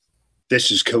This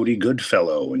is Cody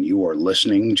Goodfellow, and you are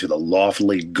listening to the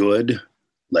Lawfully Good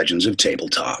Legends of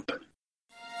Tabletop.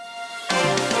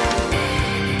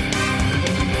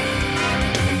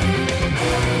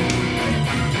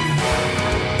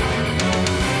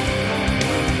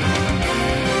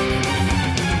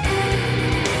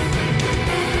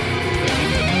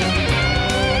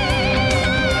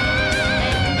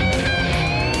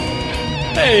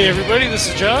 Hey everybody, this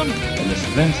is John. And this is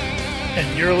Vince.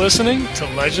 And you're listening to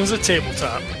Legends of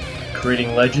Tabletop.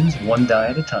 Creating legends one die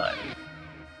at a time.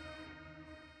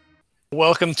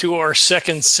 Welcome to our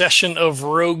second session of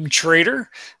Rogue Trader.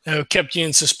 Kept you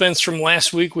in suspense from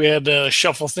last week. We had to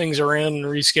shuffle things around and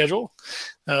reschedule.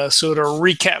 So to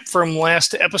recap from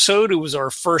last episode, it was our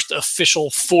first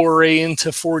official foray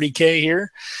into 40K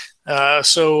here.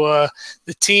 So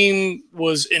the team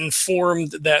was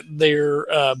informed that they're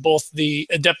both the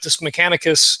Adeptus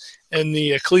Mechanicus and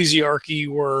the Ecclesiarchy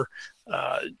were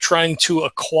trying to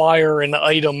acquire an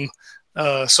item,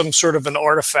 some sort of an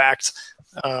artifact.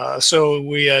 So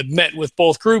we had met with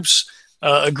both groups,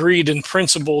 agreed in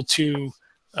principle to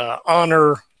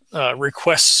honor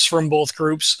requests from both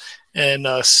groups, and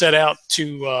set out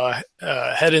to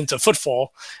head into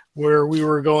Footfall, where we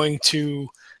were going to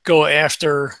go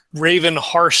after Raven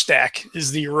Harstack,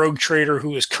 is the rogue trader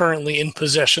who is currently in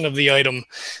possession of the item.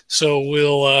 So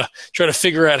we'll try to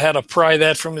figure out how to pry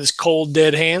that from his cold,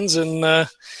 dead hands and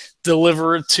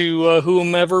deliver it to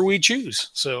whomever we choose.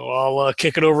 So I'll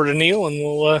kick it over to Neil, and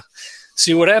we'll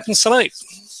see what happens tonight.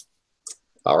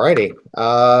 Alrighty.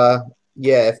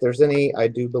 Yeah, if there's any, I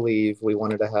do believe we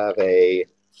wanted to have a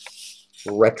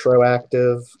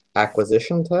retroactive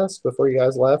acquisition test before you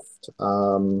guys left.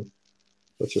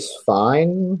 Which is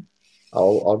fine.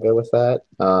 I'll go with that.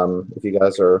 If you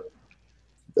guys are,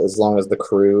 as long as the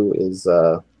crew is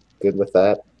good with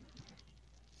that.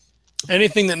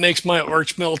 Anything that makes my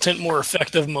arch militant more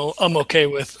effective, I'm okay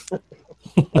with.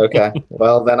 Okay.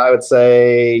 Well, then I would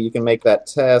say you can make that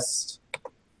test.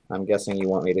 I'm guessing you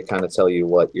want me to kind of tell you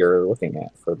what you're looking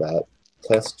at for that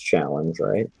test challenge,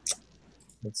 right?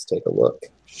 Let's take a look.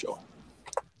 Sure.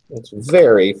 It's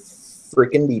very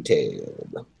freaking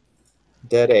detailed.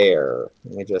 Dead air.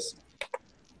 Let me just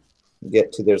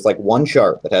get to, there's like one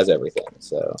chart that has everything.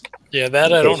 So yeah,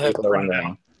 that I don't have to run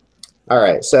down. All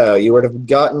right, so you would have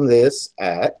gotten this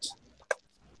at,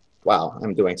 wow,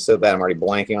 I'm doing so bad. I'm already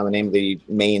blanking on the name of the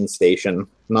main station,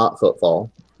 not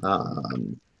Footfall.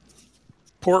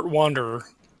 Port Wanderer.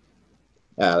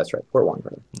 That's right, Port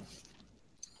Wanderer. Do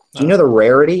you know the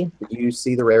rarity? Did you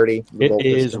see the rarity? It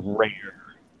is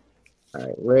rare. All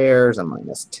right, rares, a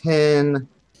 -10.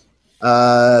 So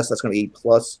that's going to be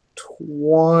plus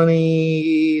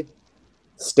 20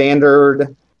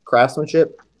 standard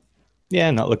craftsmanship. Yeah,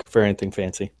 not looking for anything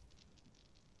fancy.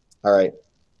 All right.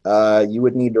 You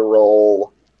would need to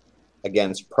roll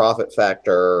against profit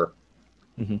factor,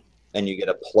 and you get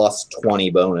a plus 20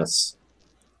 bonus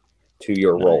to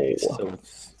your roll. So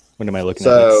what am I looking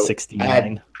at? Like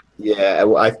 69?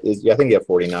 I think you have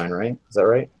 49, right? Is that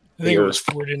right? I think it was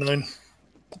 49.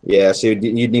 Yeah, so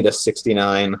you'd need a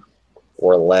 69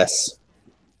 or less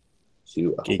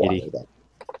to acquire that.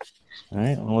 All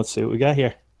right, well, let's see what we got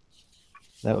here.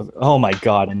 Oh my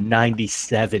god, a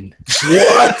 97.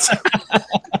 What?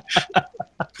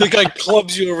 The guy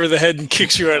clubs you over the head and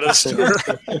kicks you out of the store.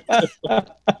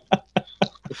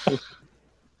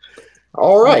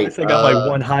 All right. I got my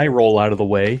one high roll out of the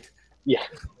way. Yeah.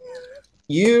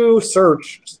 You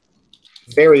searched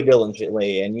very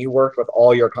diligently, and you worked with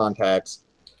all your contacts.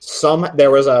 There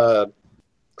was a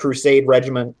Crusade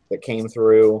regiment that came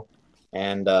through,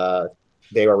 and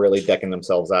they were really decking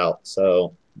themselves out.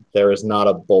 So there is not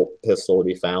a bolt pistol to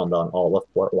be found on all of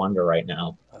Port Wonder right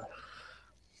now.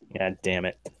 God damn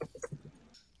it!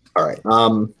 All right.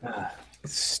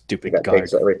 Stupid that guard.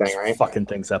 takes everything, right? Fucking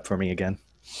things up for me again.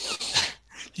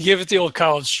 You give it the old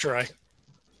college try.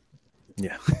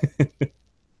 Yeah.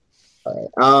 All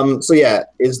right. So yeah,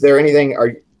 is there anything?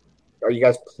 Are you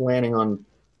guys planning on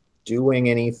doing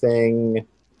anything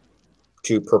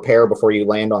to prepare before you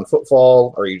land on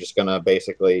Footfall, or are you just gonna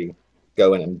basically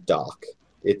go in and dock?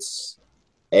 It's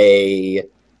kind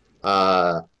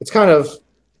of,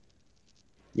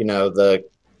 the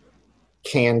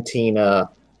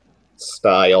cantina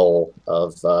style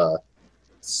of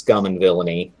scum and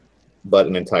villainy, but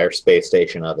an entire space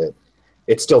station of it.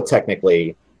 It's still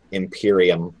technically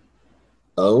Imperium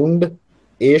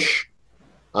owned-ish,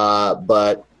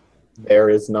 but there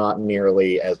is not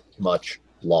nearly as much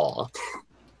law.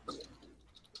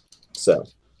 So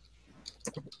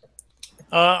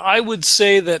I would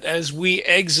say that as we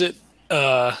exit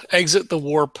the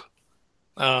warp,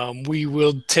 We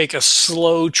will take a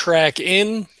slow track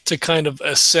in to kind of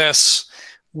assess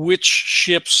which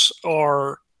ships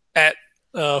are at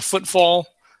footfall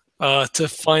to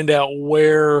find out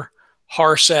where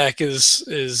Harsack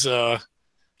is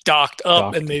docked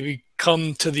up and maybe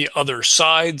come to the other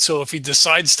side. So if he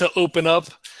decides to open up,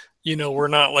 we're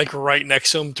not like right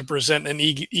next to him to present an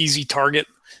easy target.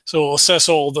 So we'll assess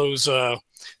all those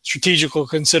strategical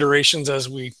considerations as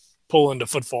we pull into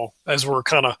footfall, as we're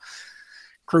kind of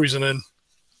cruising in.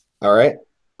 All right.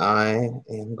 I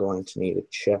am going to need a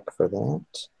check for that.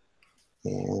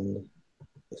 And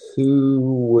who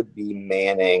would be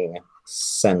manning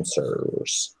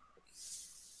sensors?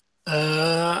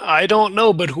 I don't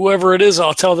know, but whoever it is,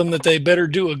 I'll tell them that they better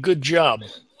do a good job.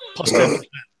 Plus 10%.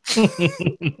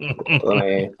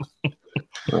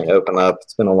 Let me open up.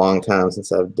 It's been a long time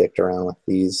since I've dicked around with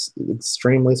these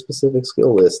extremely specific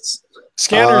skill lists.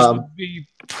 Scanners would be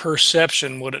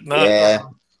perception, would it not? Yeah,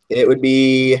 it would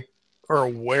be... Or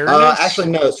awareness? Actually,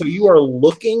 no. So you are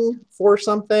looking for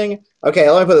something. Okay,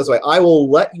 let me put it this way. I will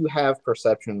let you have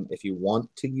perception if you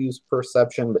want to use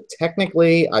perception, but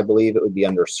technically, I believe it would be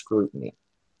under scrutiny.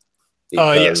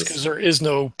 Yes, because there is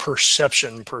no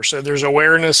perception per se. There's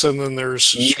awareness, and then there's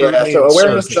scrutiny. Yeah, so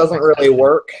awareness doesn't really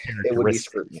work. It would be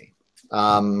scrutiny.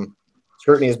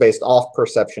 Scrutiny is based off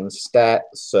perception stat,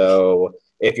 so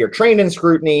if you're trained in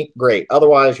scrutiny, great.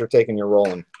 Otherwise, you're taking your role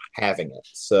and having it.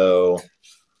 So...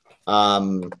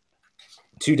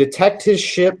 to detect his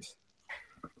ship.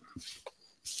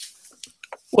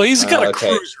 Well, he's got a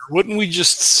cruiser. Wouldn't we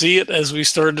just see it as we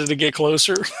started to get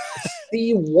closer?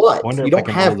 See what? Wonder you if I don't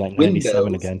can have roll that windows.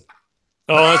 97 again.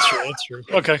 Oh, that's true. That's true.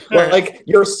 Okay. Well, like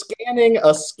you're scanning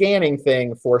a scanning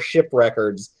thing for ship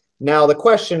records. Now the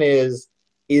question is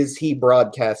he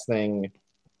broadcasting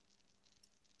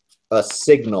a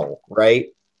signal, right?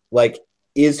 Like,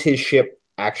 is his ship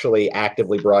actually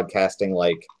actively broadcasting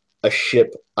like a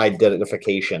ship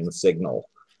identification signal,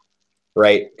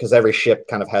 right? Because every ship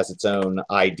kind of has its own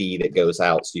ID that goes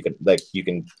out, so you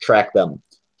can track them.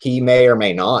 He may or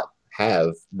may not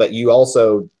have, but you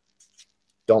also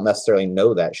don't necessarily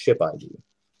know that ship ID,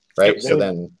 right? Yep. So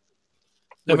then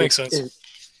that makes sense.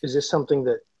 Is this something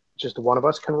that just one of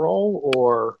us can roll,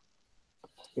 or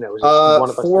is it one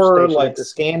of us for like the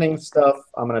scanning stuff?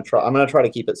 I'm gonna try to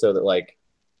keep it so that like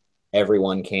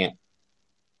everyone can't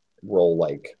roll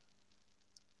like.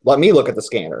 Let me look at the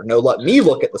scanner. No, let me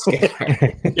look at the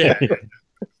scanner. Yeah.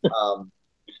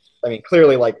 I mean,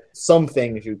 clearly, like, some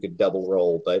things you could double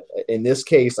roll, but in this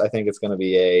case, I think it's going to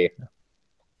be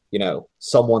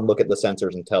someone look at the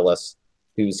sensors and tell us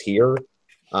who's here.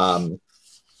 I'll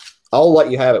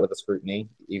let you have it with the scrutiny.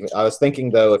 I was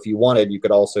thinking, though, if you wanted, you could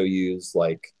also use,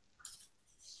 like,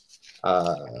 I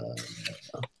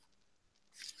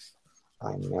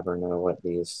never know what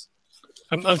these...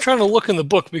 I'm trying to look in the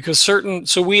book because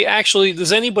so we actually,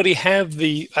 does anybody have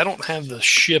I don't have the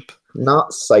ship.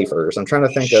 Not ciphers. I'm trying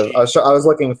to think of, I was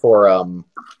looking for,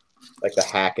 like the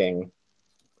hacking.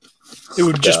 It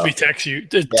would just be tech use.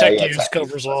 Tech use tech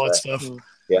covers all that stuff.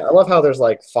 Yeah, I love how there's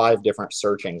like 5 different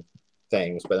searching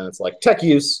things, but then it's like tech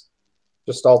use,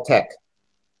 just all tech.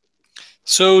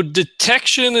 So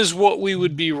detection is what we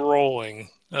would be rolling.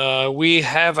 We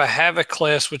have a Havoc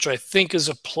class, which I think is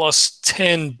a plus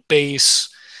 10 base.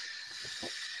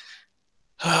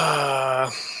 I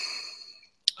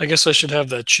guess I should have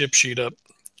that chip sheet up.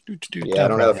 Yeah, I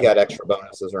don't know if you had extra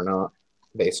bonuses or not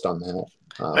based on that.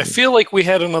 I feel like we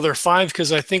had another 5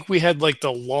 because I think we had like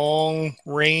the long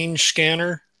range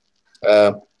scanner.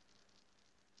 If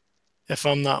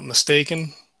I'm not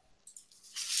mistaken.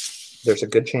 There's a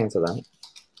good chance of that.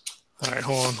 All right,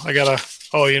 hold on.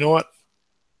 Oh, you know what?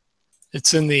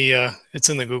 It's in the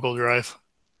Google Drive.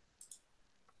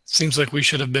 Seems like we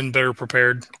should have been better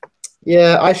prepared.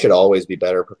 Yeah, I should always be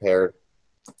better prepared.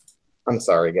 I'm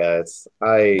sorry, guys.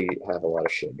 I have a lot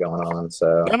of shit going on,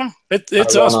 so no, it's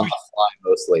us. On the fly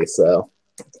mostly, so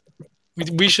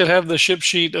we should have the ship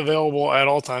sheet available at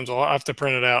all times. I'll have to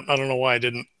print it out. I don't know why I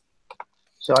didn't.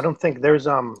 So I don't think there's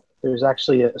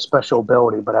actually a special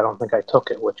ability, but I don't think I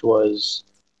took it, which was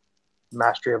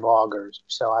Mastery of Augurs.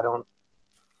 So I don't.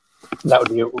 That would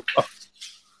be a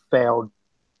failed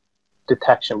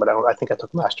detection, but I think I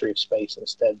took Mastery of Space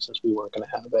instead, since we weren't going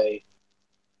to have a.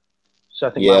 So I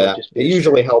think mine would just be it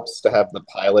usually helps to have the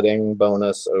piloting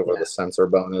bonus over the sensor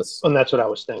bonus, and that's what I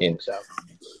was thinking. So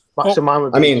mine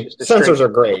would. Sensors are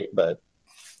great, but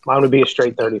mine would be a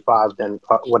straight 35. Then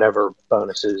whatever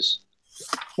bonuses.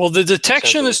 Well, the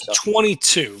detection is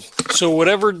 22, so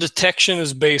whatever detection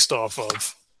is based off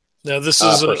of. Now this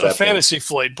is a Fantasy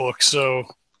Flight book, so.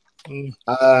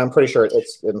 I'm pretty sure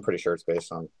it's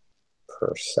based on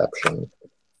perception.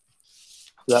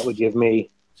 So that would give me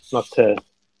not to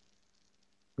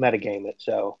metagame it.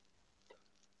 So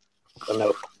I don't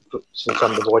know. Since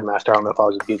I'm the Void Master, I don't know if I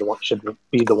should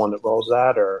be the one that rolls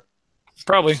that or.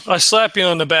 Probably. I slap you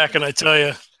on the back and I tell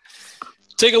you,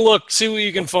 take a look, see what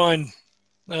you can find.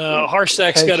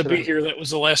 Harstack's got to be here. That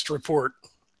was the last report.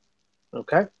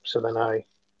 Okay, so then I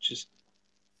just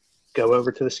go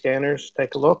over to the scanners,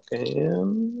 take a look,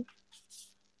 and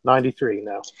 93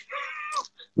 now.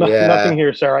 Nothing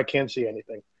here, sir. I can't see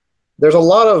anything. There's a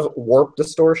lot of warp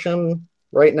distortion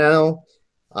right now.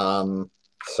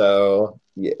 So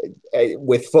yeah,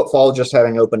 with Footfall just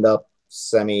having opened up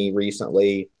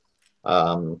semi-recently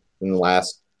in the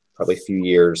last probably few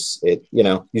years,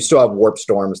 you still have warp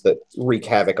storms that wreak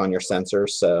havoc on your sensors.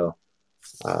 So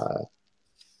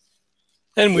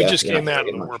and we just came out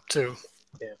of the warp too.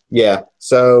 Yeah.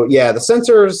 So yeah, the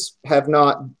sensors have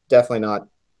definitely not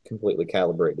completely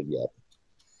calibrated yet.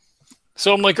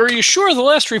 So I'm like, are you sure the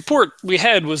last report we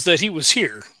had was that he was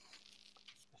here?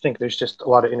 I think there's just a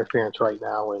lot of interference right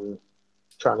now and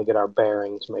trying to get our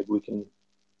bearings. Maybe we can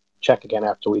check again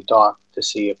after we dock to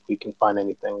see if we can find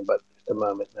anything, but at the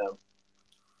moment, no.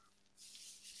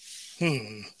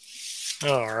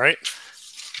 All right.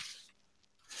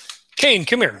 Kane,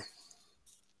 come here.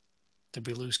 Did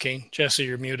we lose Kane? Jesse,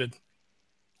 you're muted.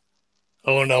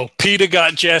 Oh, no. PETA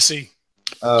got Jesse.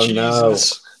 Oh,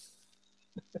 Jesus. No.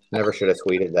 Never should have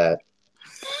tweeted that.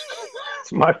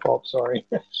 It's my fault. Sorry.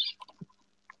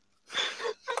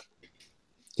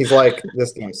 He's like,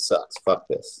 this game sucks. Fuck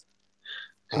this.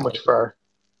 Too much fur.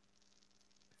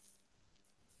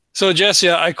 So,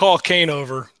 Jesse, I call Kane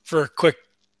over for a quick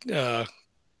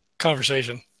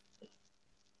conversation.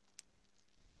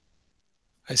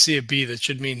 I see a B that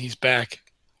should mean he's back.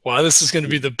 Wow, this is going to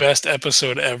be the best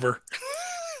episode ever.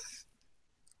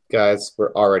 Guys,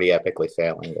 we're already epically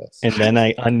failing this. And then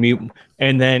I unmute,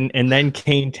 and then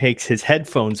Kane takes his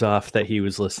headphones off that he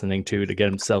was listening to get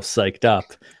himself psyched up,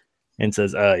 and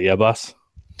says, "Yeah, boss."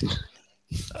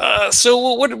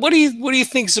 So what do you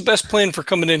think is the best plan for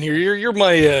coming in here? You're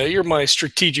my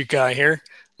strategic guy here.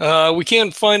 We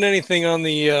can't find anything on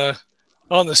the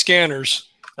scanners.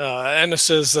 Emma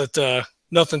says that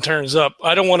nothing turns up.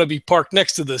 I don't want to be parked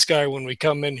next to this guy when we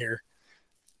come in here.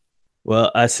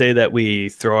 Well, I say that we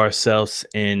throw ourselves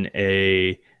in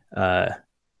in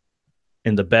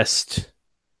the best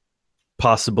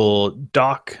possible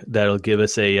dock that'll give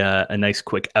us a nice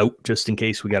quick out just in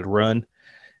case we got to run.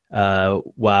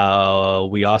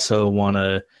 While we also want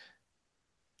to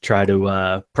try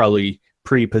to probably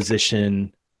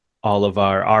pre-position all of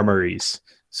our armories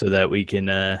so that we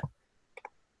can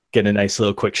get a nice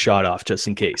little quick shot off just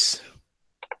in case.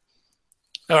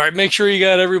 All right, make sure you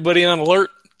got everybody on alert.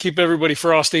 Keep everybody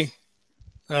frosty.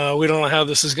 We don't know how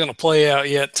this is going to play out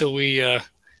yet till we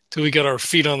get our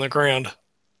feet on the ground.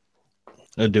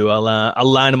 I'll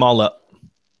line them all up.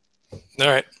 All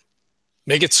right,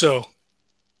 make it so.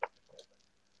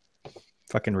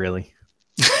 Fucking really.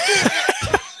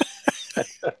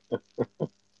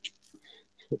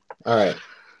 All right.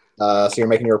 So you're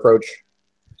making your approach?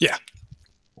 Yeah.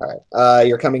 All right.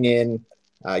 You're coming in.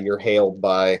 You're hailed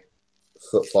by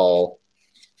Footfall.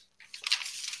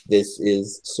 This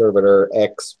is Servitor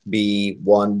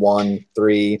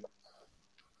XB113.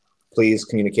 Please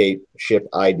communicate ship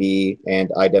ID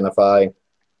and identify.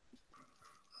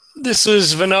 This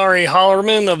is Venari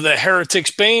Hollerman of the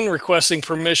Heretic's Bane requesting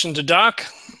permission to dock.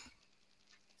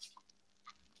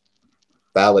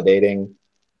 Validating.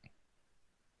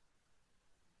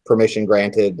 Permission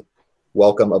granted.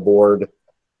 Welcome aboard,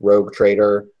 Rogue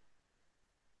Trader.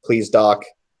 Please dock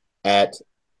at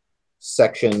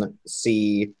Section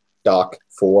C, Dock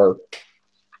 4.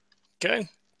 Okay.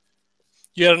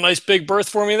 You had a nice big berth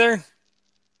for me there?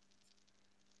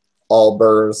 All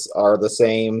berths are the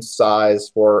same size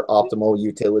for optimal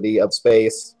utility of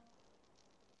space.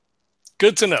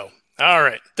 Good to know. All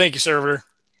right. Thank you, Servitor.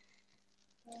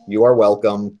 You are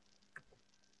welcome.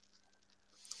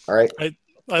 All right.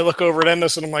 I look over at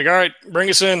Ennis and I'm like, all right, bring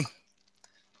us in.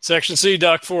 Section C,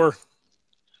 Dock 4.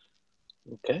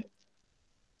 Okay.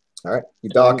 All right. You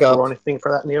dock up. Anything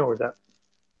for that, Neil, or is that?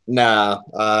 Nah,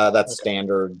 that's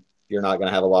standard. You're not going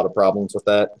to have a lot of problems with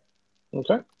that.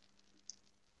 Okay.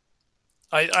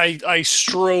 I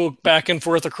stroke back and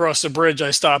forth across the bridge.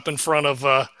 I stop in front of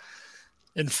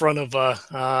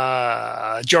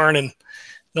Jarnan.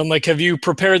 And I'm like, have you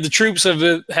prepared the troops?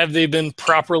 Have they been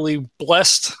properly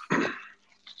blessed?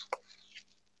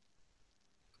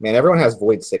 Man, everyone has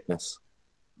void sickness.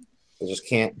 They just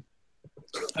can't.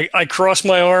 I cross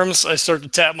my arms. I start to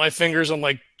tap my fingers. I'm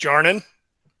like, Jarnan,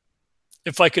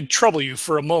 if I could trouble you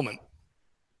for a moment.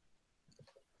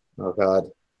 Oh, God.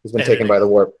 He's been taken by the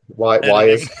warp. Why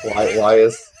is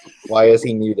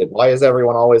he muted? Why is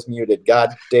everyone always muted?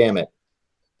 God damn it.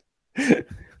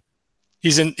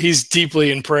 He's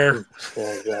deeply in prayer.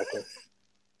 Yeah, exactly.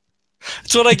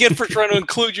 That's what I get for trying to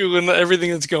include you in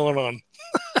everything that's going on.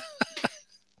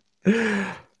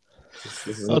 This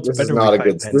is not a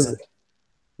good. This is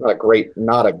not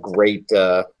a great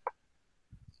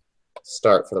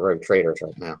start for the Rogue Traders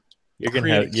right now. You're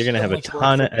gonna have a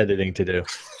ton of editing to do.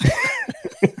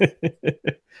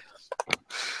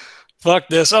 Fuck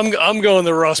this. I'm going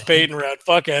the Ross Payton route.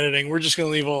 Fuck editing. We're just gonna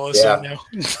leave all this in now.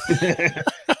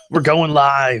 We're going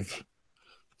live.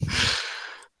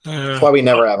 That's why we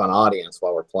never have an audience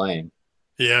while we're playing.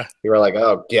 Yeah. You were like,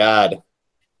 oh god.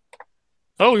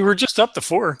 Oh, we were just up to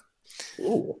 4.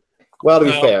 Ooh. Well, to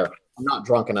be fair, I'm not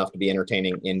drunk enough to be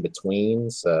entertaining in between,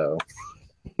 so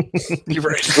you're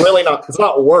right. It's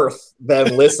not worth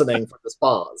them listening for this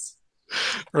pause.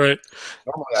 Right.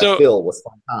 Normally I fill with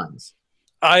fun times.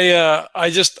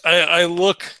 I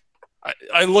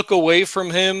look away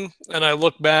from him and I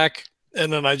look back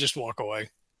and then I just walk away.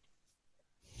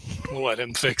 We'll let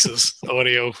him fix his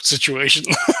audio situation.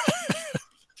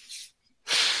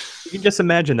 You can just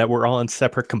imagine that we're all in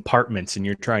separate compartments and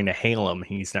you're trying to hail him.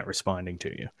 He's not responding to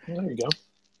you. There you go.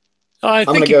 I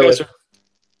think you guys are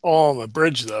all on the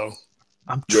bridge, though.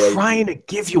 I'm trying to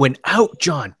give you an out,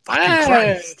 John. Fucking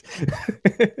Christ.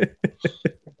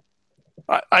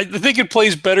 I think it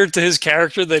plays better to his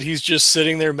character that he's just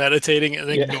sitting there meditating and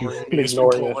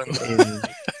ignoring it.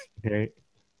 Right.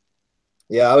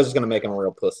 Yeah, I was just gonna make him a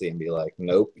real pussy and be like,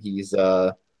 nope, he's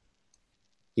got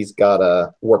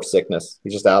a warp sickness.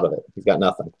 He's just out of it. He's got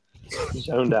nothing. He's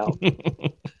zoned out.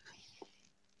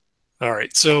 All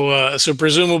right, so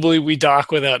presumably we dock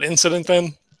without incident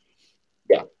then?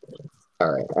 Yeah.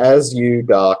 All right. As you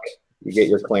dock, you get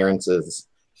your clearances.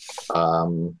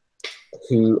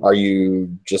 Who are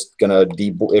you just gonna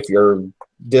if you're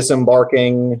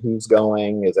disembarking? Who's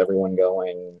going? Is everyone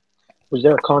going? Was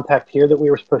there a contact here that we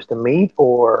were supposed to meet,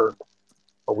 or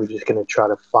are we just gonna try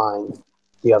to find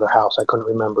the other house? I couldn't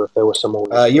remember if there was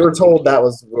someone. You were told that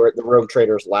was where the Rogue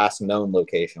Trader's last known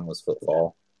location was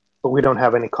Footfall. But we don't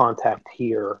have any contact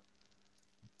here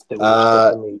that we were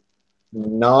supposed to meet.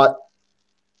 Not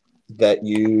that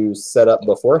you set up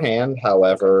beforehand.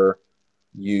 However,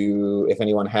 if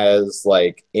anyone has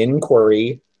like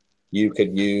inquiry, you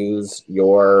could use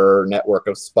your network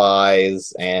of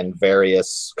spies and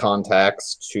various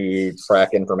contacts to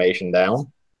track information down.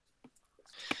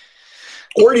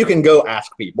 Or you can go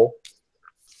ask people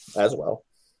as well.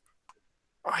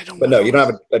 But no, you don't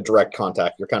have a direct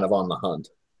contact. You're kind of on the hunt.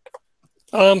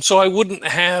 So I wouldn't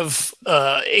have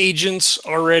agents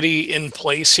already in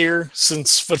place here.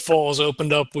 Since Footfall has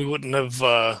opened up, we wouldn't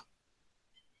have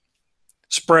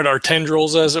spread our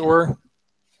tendrils, as it were.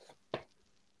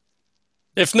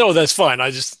 If no, that's fine. I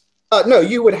just... no,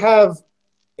 you would have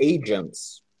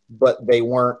agents, but they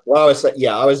weren't... Well, I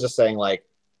was just saying, like,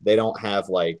 they don't have,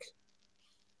 like...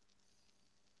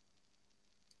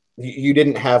 You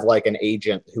didn't have, like, an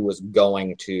agent who was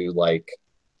going to, like,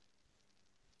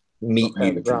 meet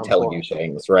you to tell you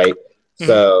things, right? Mm-hmm.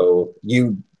 So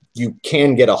you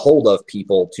can get a hold of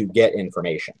people to get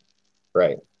information,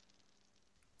 right?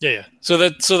 Yeah. So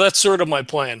that's sort of my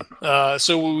plan.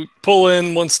 So we pull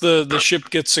in once the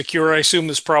ship gets secure. I assume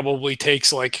this probably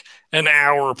takes like an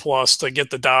hour plus to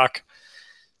get the dock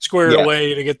squared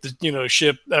away, to get the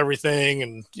ship everything,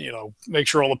 and make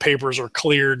sure all the papers are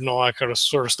cleared and all that kind of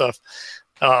sort of stuff.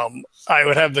 I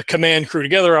would have the command crew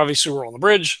together. Obviously, we're on the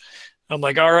bridge. I'm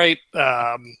like, all right,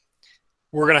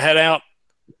 we're gonna head out.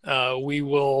 We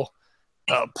will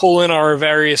pull in our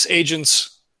various agents.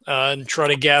 And try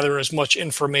to gather as much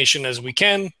information as we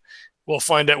can. We'll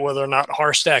find out whether or not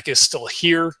Harstak is still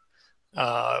here.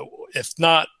 If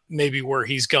not, maybe where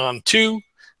he's gone to.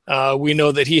 We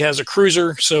know that he has a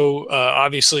cruiser, so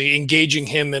obviously engaging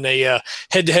him in a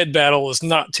head-to-head battle is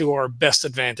not to our best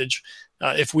advantage.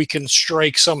 If we can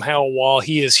strike somehow while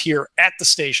he is here at the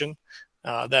station,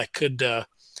 that could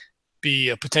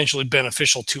be potentially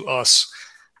beneficial to us.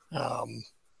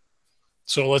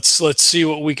 So let's see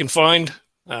what we can find.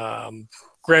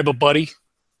 Grab a buddy,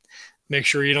 make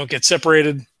sure you don't get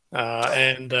separated,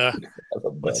 and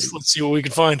let's see what we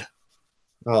can find.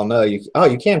 Oh no, you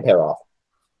can pair off.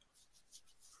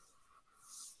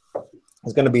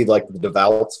 It's going to be like the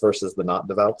devouts versus the not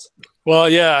devouts. Well,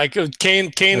 yeah, I could.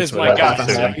 Kane is my guy,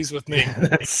 so he's with me.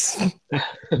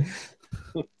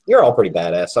 You're all pretty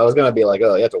badass. So I was going to be like,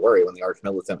 oh, you have to worry when the arch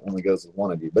militant only goes with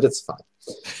one of you, but it's fine.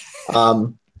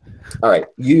 All right,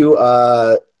 you.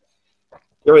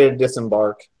 You're ready to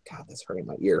disembark. God, that's hurting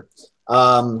my ear.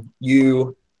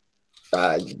 You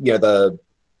The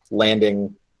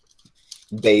landing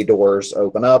bay doors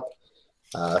open up.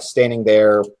 Standing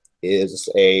there is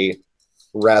a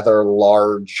rather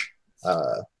large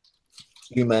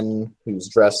human who's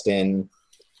dressed in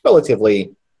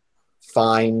relatively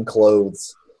fine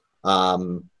clothes.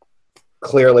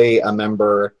 Clearly a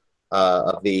member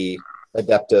of the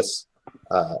Adeptus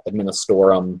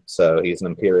Administorum, so he's an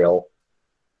Imperial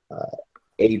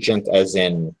agent, as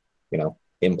in,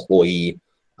 employee.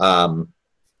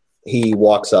 He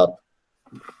walks up.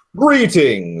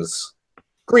 Greetings,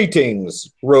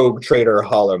 rogue trader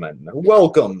Hollerman.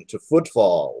 Welcome to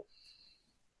Footfall.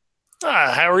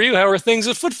 How are you? How are things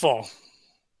at Footfall?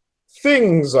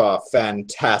 Things are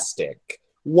fantastic.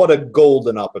 What a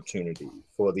golden opportunity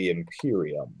for the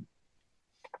Imperium.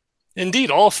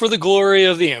 Indeed, all for the glory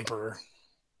of the Emperor.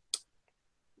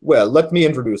 Well, let me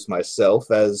introduce myself,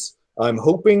 as I'm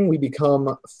hoping we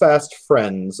become fast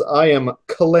friends. I am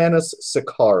Calanus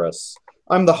Sicarus.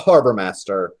 I'm the Harbor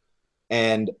Master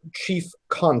and chief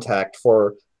contact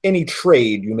for any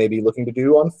trade you may be looking to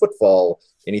do on Footfall.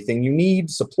 Anything you need,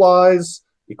 supplies,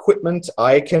 equipment,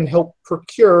 I can help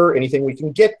procure anything we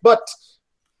can get, but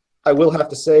I will have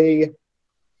to say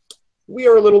we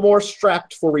are a little more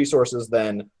strapped for resources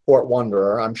than Port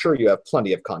Wanderer. I'm sure you have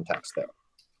plenty of contacts there.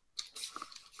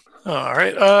 All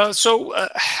right. So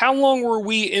how long were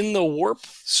we in the warp?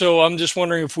 So I'm just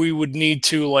wondering if we would need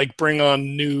to bring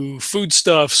on new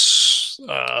foodstuffs,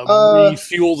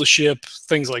 refuel the ship,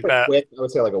 things like that. Quick, I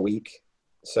would say a week.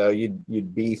 So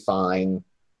you'd be fine.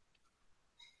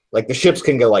 The ships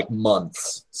can go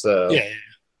months, so yeah.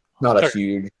 Not a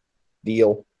huge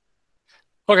deal.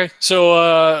 Okay,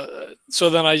 so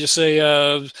then I just say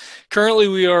currently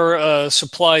we are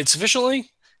supplied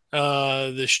sufficiently.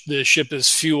 The ship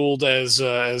is fueled as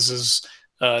is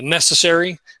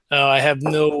necessary. I have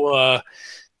no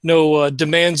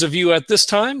demands of you at this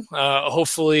time.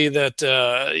 Hopefully that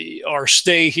our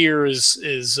stay here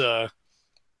is up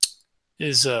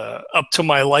to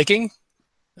my liking.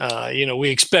 We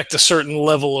expect a certain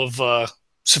level of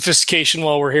sophistication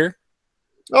while we're here.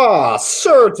 Ah,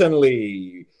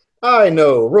 certainly. I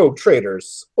know rogue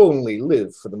traders only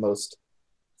live for the most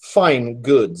fine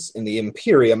goods in the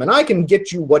Imperium, and I can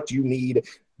get you what you need.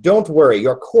 Don't worry,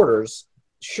 your quarters,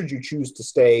 should you choose to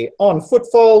stay on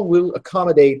Footfall, will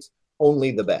accommodate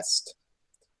only the best.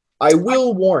 I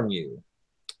will warn you,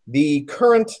 the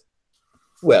current,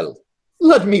 well,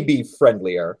 let me be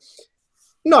friendlier.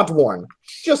 Not warn,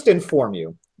 just inform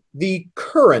you. The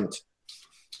current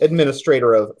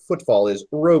administrator of Footfall is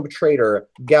rogue trader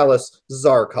Gallus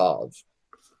Zarkov.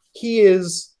 He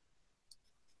is,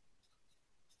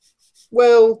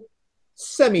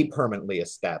 semi-permanently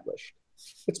established.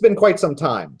 It's been quite some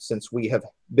time since we have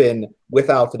been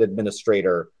without an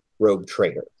administrator rogue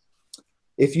trader.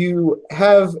 If you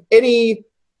have any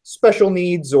special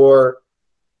needs, or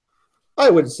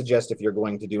I would suggest if you're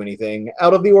going to do anything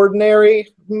out of the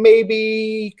ordinary,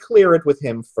 maybe clear it with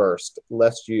him first,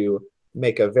 lest you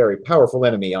make a very powerful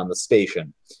enemy on the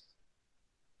station.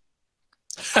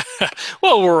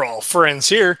 Well, we're all friends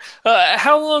here.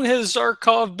 How long has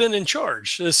Zarkov been in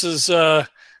charge? This is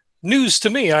news to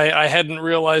me. I hadn't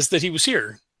realized that he was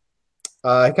here. He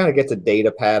kind of gets a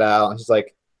data pad out, and he's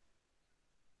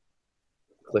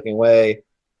clicking away.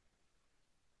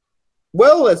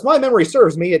 Well, as my memory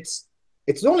serves me, it's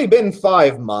only been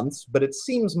 5 months, but it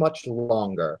seems much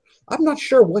longer. I'm not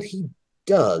sure what he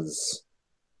does.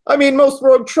 I mean, most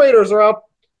rogue traders are out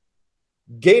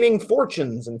gaining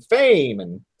fortunes and fame,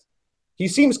 and he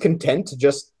seems content to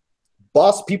just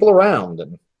boss people around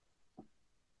and,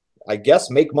 I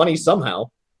guess, make money somehow.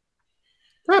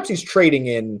 Perhaps he's trading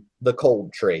in the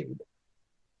cold trade.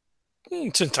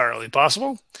 It's entirely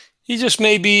possible. He just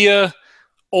may be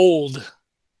old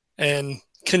and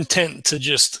content to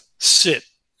just sit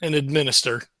and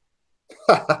administer.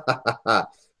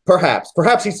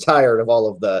 Perhaps he's tired of all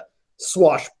of the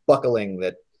swashbuckling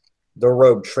that the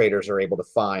rogue traders are able to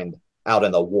find out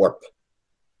in the warp.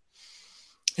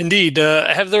 Indeed.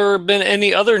 Have there been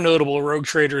any other notable rogue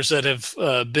traders that have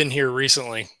been here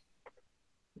recently?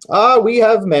 We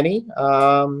have many.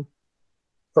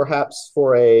 Perhaps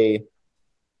for a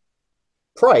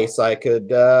price, I could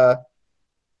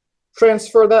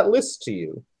transfer that list to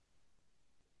you.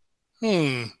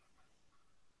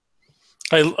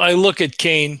 I look at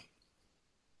Kane,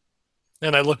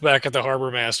 and I look back at the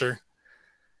Harbor Master,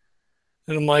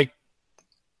 and I'm like,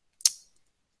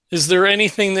 is there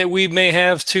anything that we may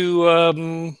have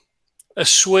to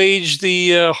assuage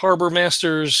the Harbor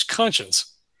Master's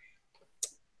conscience?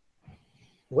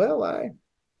 Well, I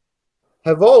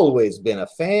have always been a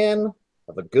fan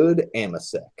of a good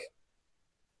Amasec.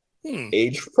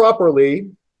 aged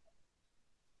properly.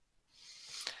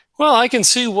 Well, I can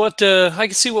see what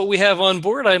we have on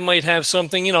board. I might have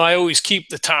something. I always keep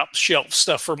the top shelf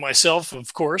stuff for myself,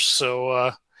 of course.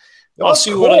 So I'll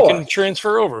see what I can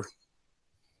transfer over.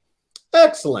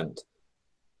 Excellent.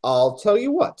 I'll tell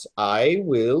you what. I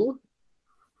will.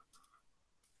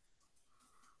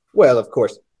 Well, of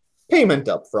course, payment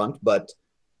up front, but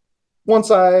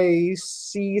once I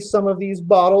see some of these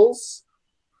bottles,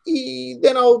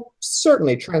 then I'll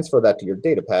certainly transfer that to your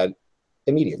data pad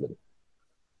immediately.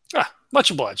 Much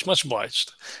obliged, much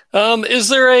obliged. Is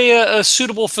there a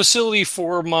suitable facility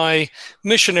for my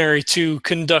missionary to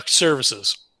conduct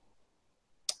services?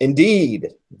 Indeed,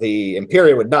 the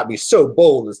Imperium would not be so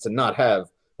bold as to not have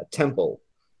a temple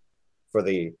for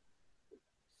the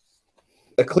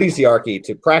ecclesiarchy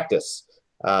to practice.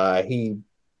 He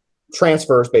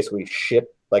transfers basically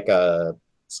ship like a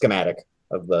schematic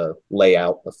of the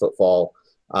layout, the footfall.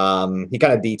 He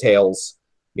kind of details,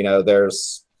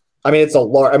 there's, it's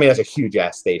it's a huge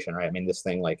ass station, right? This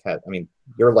thing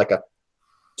you're like a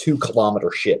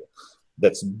 2-kilometer ship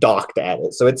that's docked at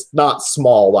it. So it's not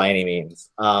small by any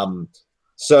means.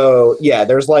 So yeah,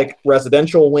 there's like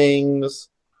residential wings,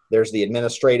 there's the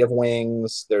administrative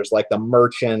wings, there's like the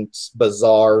merchant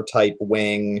bazaar type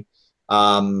wing.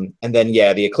 And then,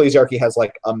 the ecclesiarchy has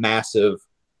like a massive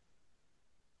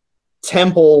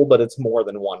temple, but it's more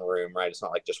than one room, right? It's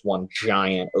not like just one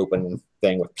giant open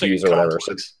thing with pews or whatever.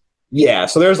 So,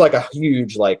 so there's like a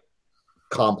huge like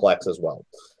complex as well.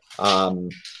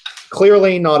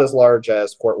 Clearly not as large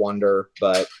as Port Wonder,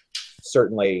 but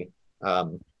certainly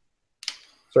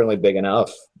big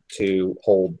enough to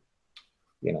hold,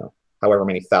 however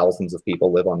many thousands of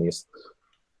people live on these.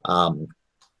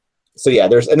 So yeah,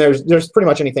 there's pretty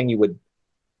much anything you would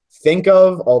think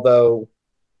of, although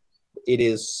it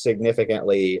is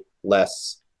significantly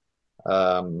less.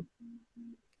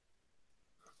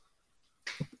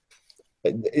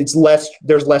 It's less.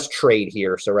 There's less trade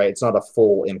here, so right, it's not a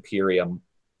full Imperium,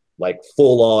 like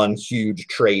full-on huge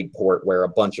trade port where a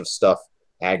bunch of stuff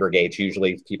aggregates.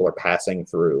 Usually, people are passing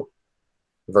through,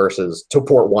 versus to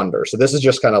Port Wonder. So this is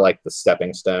just kind of like the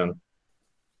stepping stone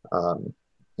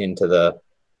into the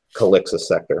Calixus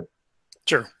sector.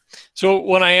 Sure. So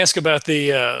when I ask about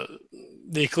the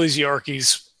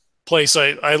ecclesiarchy's place,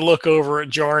 I look over at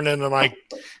Jarnan and I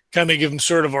kind of give him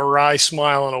sort of a wry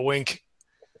smile and a wink.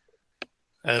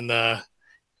 And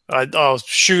I'll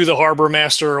shoo the harbor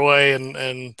master away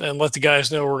and let the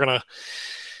guys know we're gonna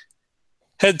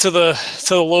head to the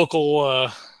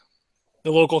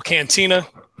local cantina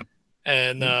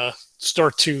and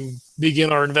start to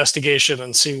begin our investigation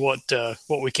and see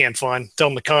what we can find. Tell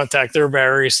them to contact their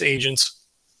various agents.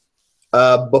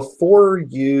 Before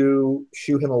you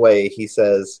shoo him away, he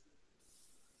says,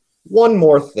 "One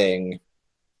more thing.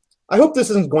 I hope this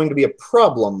isn't going to be a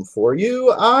problem for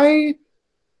you. I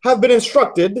have been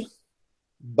instructed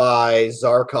by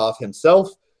Zarkov himself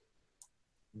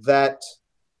that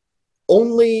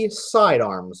only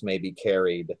sidearms may be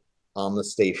carried on the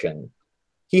station.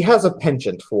 He has a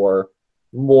penchant for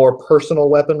more personal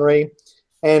weaponry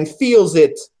and feels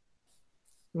it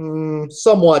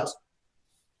somewhat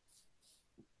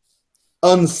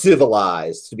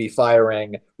uncivilized to be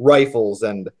firing rifles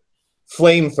and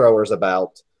flamethrowers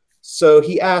about. So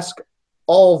he asked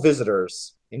all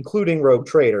visitors, including rogue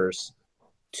traders,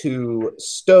 to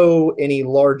stow any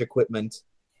large equipment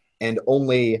and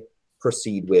only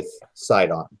proceed with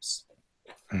sidearms.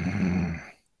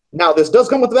 Now, this does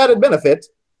come with the added benefit.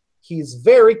 He's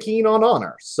very keen on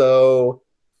honor. So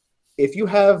if you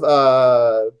have,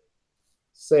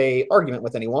 say, argument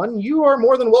with anyone, you are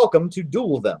more than welcome to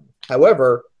duel them.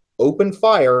 However, open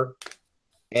fire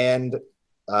and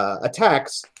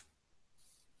attacks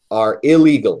are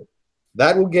illegal.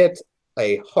 That will get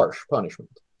a harsh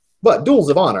punishment. But duels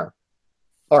of honor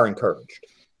are encouraged.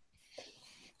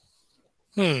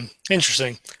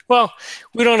 Interesting. Well,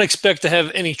 we don't expect to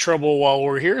have any trouble while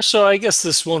we're here, so I guess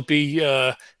this won't be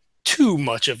too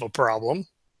much of a problem.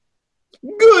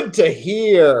 Good to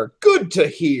hear. Good to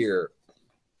hear.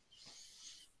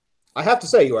 I have to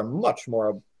say, you are much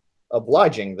more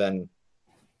obliging than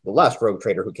the last rogue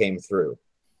trader who came through.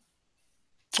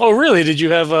 Oh, really? Did you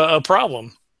have a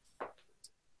problem?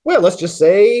 Well, let's just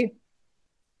say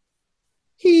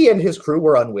he and his crew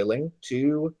were unwilling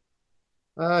to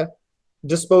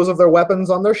dispose of their weapons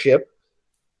on their ship.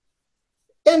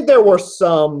 And there were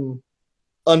some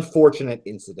unfortunate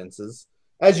incidences.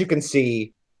 As you can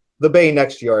see, the bay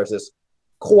next to yours is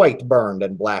quite burned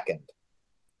and blackened.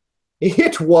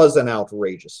 It was an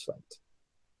outrageous fight.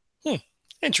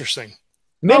 Interesting.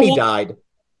 Many died.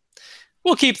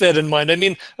 we'll keep that in mind. I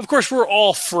mean, of course, we're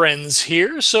all friends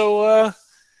here, so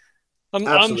I'm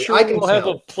Absolutely. sure I can we'll have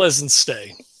a tell. pleasant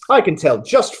stay. I can tell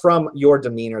just from your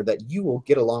demeanor that you will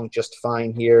get along just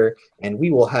fine here, and we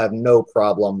will have no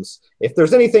problems. If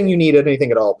there's anything you need,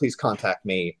 anything at all, please contact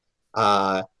me.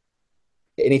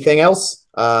 Anything else?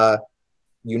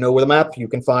 You know where the map. You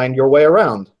can find your way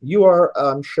around. You are,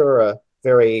 I'm sure, a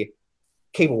very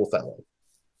capable fellow.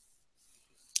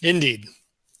 Indeed.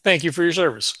 Thank you for your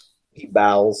service. He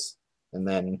bows and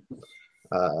then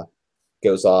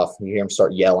goes off. You hear him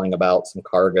start yelling about some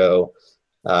cargo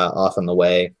off in the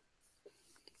way.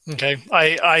 Okay.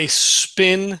 I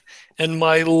spin, and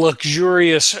my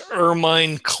luxurious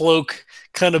ermine cloak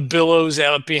kind of billows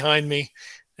out behind me,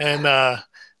 and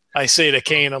I say to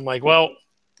Kane, I'm like, well,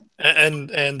 and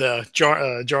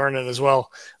Jarnan as well.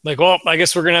 I'm like, well, I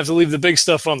guess we're gonna have to leave the big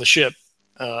stuff on the ship.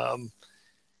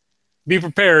 Be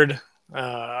prepared.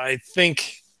 I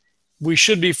think we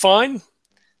should be fine.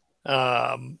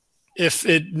 If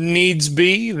it needs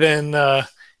be, then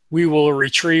we will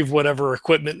retrieve whatever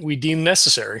equipment we deem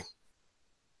necessary.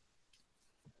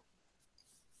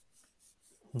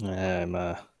 I'm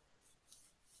not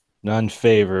in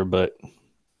favor, but at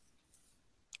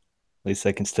least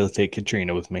I can still take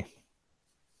Katrina with me.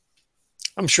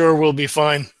 I'm sure we'll be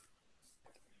fine.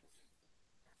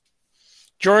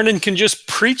 Jordan can just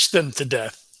preach them to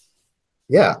death.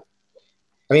 Yeah.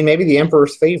 I mean, maybe the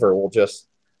Emperor's favor will just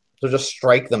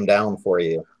strike them down for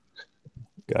you.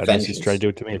 God, Vengeance. he's tried to do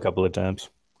it to me a couple of times.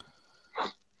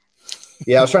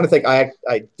 Yeah, I was trying to think. I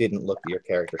didn't look at your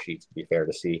character sheet, to be fair,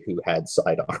 to see who had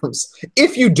sidearms.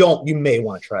 If you don't, you may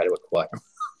want to try to acquire.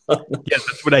 Yeah,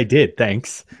 that's what I did.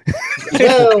 Thanks.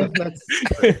 Well,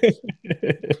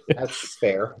 that's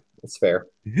fair. That's fair.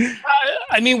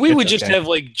 I mean, we It's would just okay. have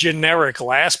like generic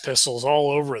las pistols all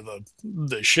over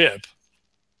the ship.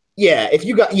 Yeah, if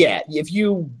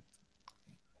you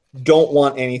don't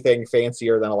want anything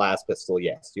fancier than a las pistol,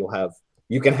 yes, you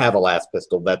can have a las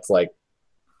pistol. That's like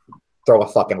throw a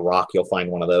fucking rock, you'll find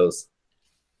one of those.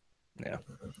 Yeah.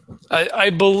 I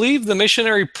believe the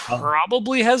missionary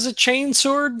probably has a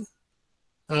chainsword.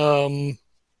 So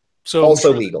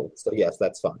Also legal. So yes,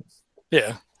 that's fine.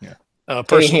 yeah. Yeah. Any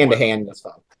Personal hand to hand is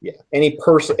fine. Yeah.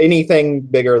 Anything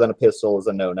bigger than a pistol is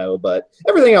a no-no, but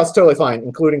everything else totally fine,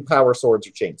 including power swords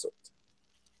or chain swords.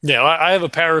 Yeah, I have a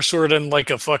power sword and like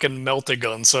a fucking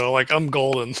melt-a-gun, so like I'm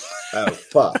golden. Oh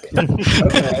fuck.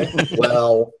 Okay.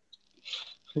 Well,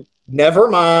 never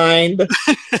mind.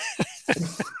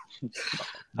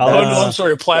 Oh no, I'm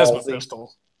sorry, a plasma ballsy.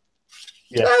 pistol.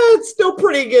 Yeah. It's still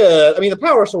pretty good. I mean, the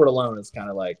power sword alone is kind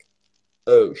of like,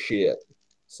 oh shit.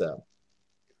 So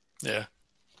Yeah.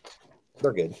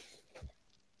 they're good.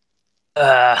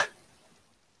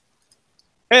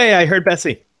 Hey, I heard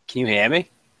Bessie. Can you hear me?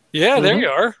 Yeah, there you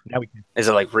are. Now we can. Is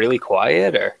it like really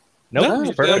quiet or? Nope, No, it's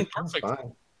you're perfect. doing perfect.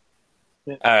 Fine.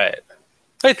 All right.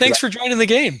 Hey, thanks for joining the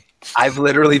game. I've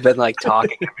literally been like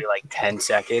talking every like 10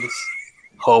 seconds,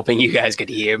 hoping you guys could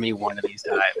hear me one of these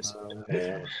times.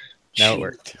 Now it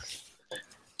worked.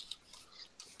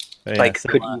 But yeah, Like, so,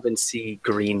 could even see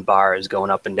green bars going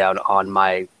up and down on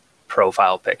my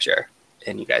profile picture,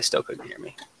 and you guys still couldn't hear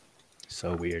me.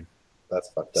 so weird. That's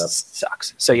fucked up.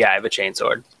 Sucks. So yeah, I have a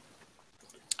chainsword.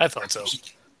 I thought so.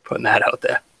 Putting that out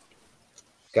there.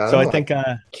 God, So I I might think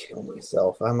kill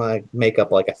myself. I might make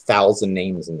up like 1,000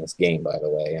 names in this game, by the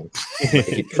way, and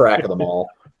keep track of them all.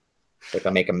 Like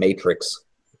I make a matrix.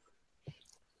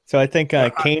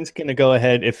 Kane's gonna go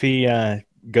ahead. If he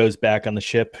goes back on the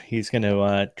ship, he's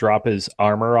gonna drop his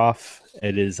armor off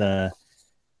at his in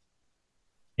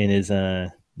his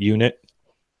unit.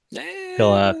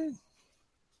 He'll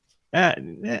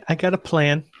I got a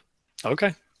plan.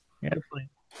 Okay. I got a plan.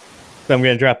 So I'm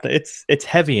gonna drop it's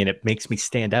heavy and it makes me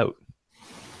stand out.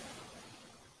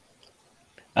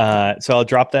 So I'll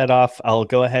drop that off. I'll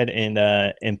go ahead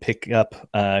and pick up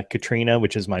Katrina,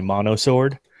 which is my mono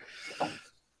sword.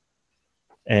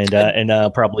 And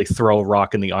I'll probably throw a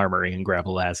rock in the armory and grab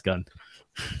a las gun.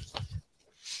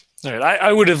 All right.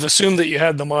 I would have assumed that you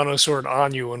had the mono sword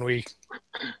on you when we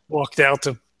walked out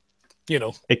to,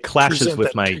 It clashes present with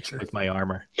that my picture. with my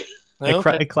armor.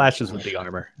 Okay. It clashes with the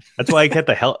armor. That's why I get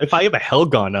the hell. If I have a hell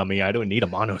gun on me, I don't need a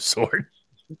mono sword.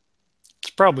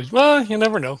 It's probably, well, you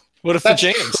never know. What if it That's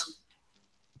jams?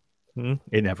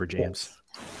 It never jams,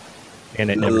 and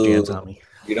it never jams on me.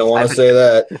 You don't want to say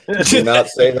that. Do not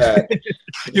say that.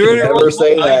 You're Never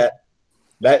say that.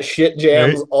 That shit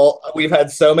jams. We've had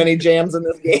so many jams in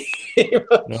this game.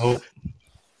 No,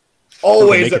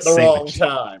 Always Make at a the wrong sandwich.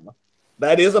 time.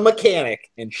 That is a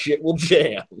mechanic, and shit will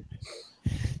jam.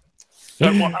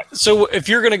 So if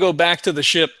you're going to go back to the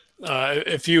ship,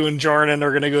 if you and Jarnan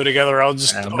are going to go together, I'll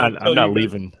just. I'm not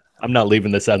leaving. I'm not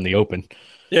leaving this out in the open.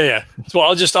 Yeah. So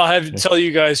I'll have tell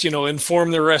you guys,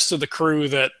 inform the rest of the crew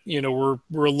that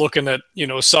we're looking at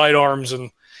sidearms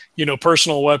and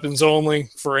personal weapons only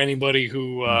for anybody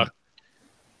who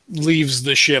leaves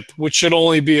the ship, which should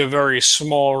only be a very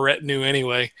small retinue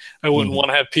anyway. I wouldn't want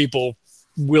to have people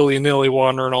willy-nilly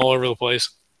wandering all over the place.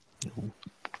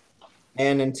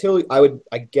 And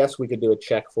I guess we could do a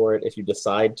check for it if you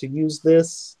decide to use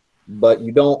this, but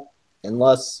you don't,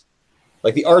 unless,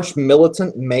 like, the Arch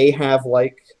Militant may have,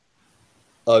 like,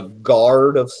 a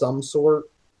guard of some sort,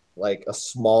 like a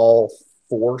small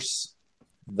force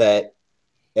that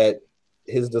at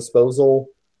his disposal.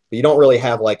 But you don't really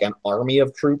have, like, an army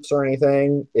of troops or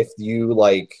anything. If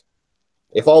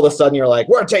all of a sudden you're like,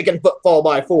 we're taking Footfall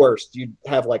by force, you'd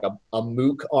have, like, a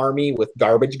mook army with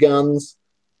garbage guns.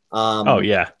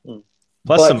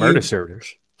 Plus some murder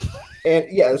servitors. And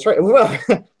yeah, that's right. Well,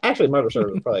 actually, murder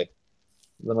servitors is probably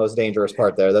the most dangerous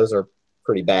part there. Those are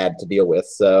pretty bad to deal with.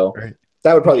 So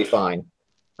that would probably be fine.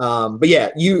 But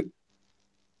yeah,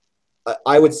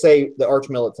 I would say the Arch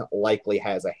Militant likely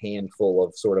has a handful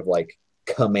of sort of like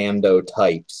commando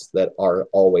types that are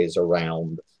always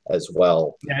around as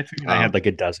well. Yeah, I figured I had like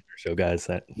a dozen or so guys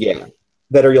that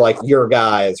are like your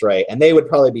guys, right? And they would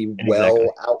probably be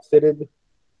well outfitted.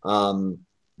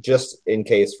 Just in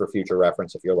case for future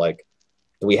reference, if you're like,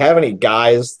 do we have any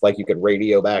guys like you could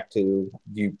radio back to?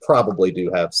 You probably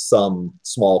do have some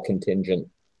small contingent.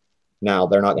 Now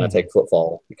they're not going to take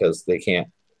Footfall because they can't.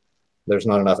 There's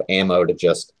not enough ammo to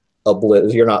just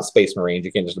obliterate. You're not Space Marines.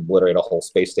 You can't just obliterate a whole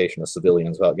space station of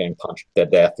civilians without getting punched to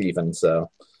death. Even so,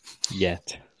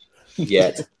 yet.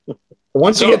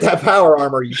 Once you get that power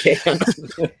armor, you can.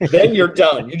 Then you're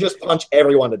done. You just punch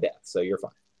everyone to death, so you're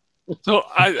fine. So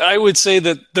I would say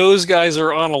that those guys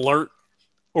are on alert,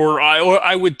 or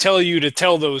I would tell you to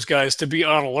tell those guys to be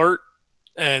on alert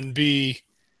and be,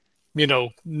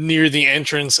 near the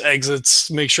entrance exits.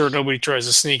 Make sure nobody tries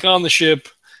to sneak on the ship.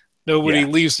 Nobody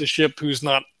leaves the ship who's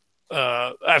not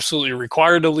absolutely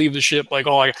required to leave the ship. Like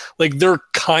they're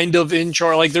kind of in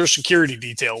charge. Like they're security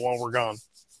detail while we're gone.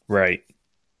 Right.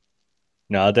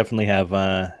 No, I'll definitely have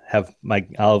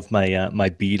my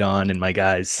beat on and my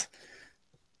guys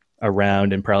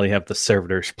around, and probably have the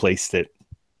servitors placed at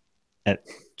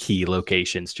key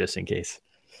locations just in case.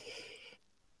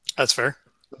 That's fair.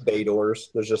 Bay doors.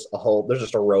 There's just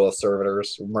a row of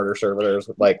servitors, murder servitors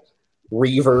with like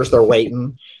reavers. They're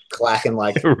waiting, clacking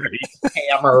like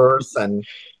hammers and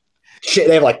shit.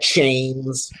 They have like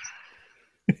chains.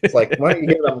 It's like, why don't you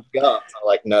give them guns? I'm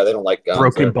like, no, they don't like guns.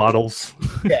 Broken bottles.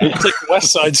 Yeah. It's like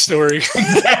West Side Story.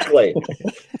 Exactly.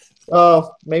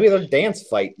 Oh, maybe they're dance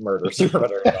fight murder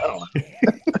servitors. I don't know.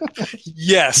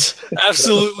 Yes,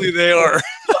 absolutely they are.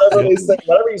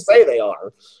 Whatever you say they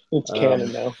are. It's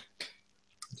canon now.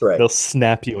 That's right. They'll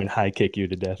snap you and high kick you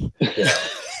to death. Yeah.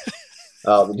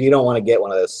 You don't want to get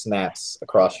one of those snaps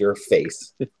across your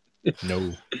face.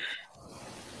 No.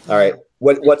 All right.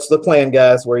 What's the plan,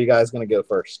 guys? Where are you guys going to go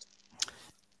first?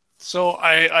 So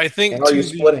I think. And are you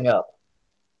splitting up?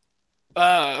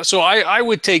 So I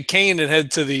would take Kane and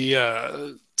head to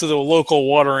the local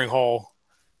watering hole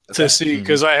to see,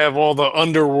 because I have all the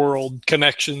underworld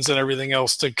connections and everything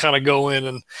else to kind of go in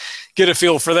and get a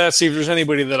feel for that. See if there's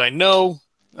anybody that I know,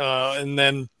 and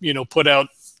then put out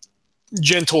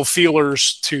gentle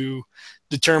feelers to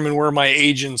determine where my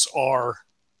agents are.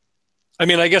 I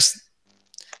mean, I guess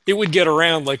it would get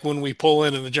around like when we pull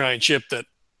in the giant ship that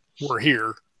we're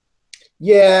here.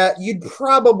 Yeah, you'd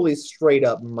probably straight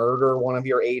up murder one of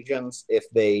your agents if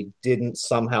they didn't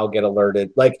somehow get alerted.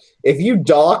 Like, if you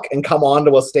dock and come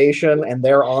onto a station and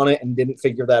they're on it and didn't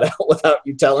figure that out without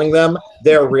you telling them,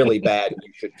 they're really bad and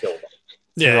you should kill them.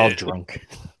 Yeah, they're all drunk.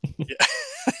 Yeah.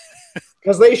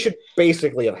 Because they should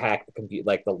basically have hacked the computer,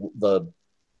 like the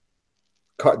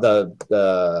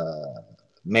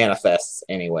manifests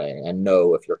anyway, and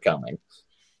know if you're coming.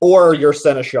 Or your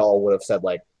seneschal would have said,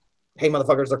 like, hey,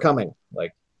 motherfuckers, they're coming.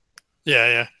 Like,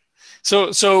 yeah.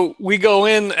 So we go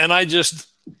in and I just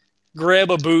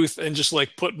grab a booth and just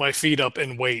like put my feet up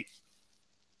and wait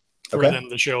for them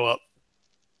to show up.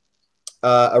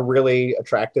 A really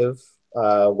attractive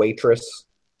waitress,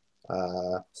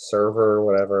 server,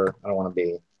 whatever. I don't want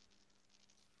to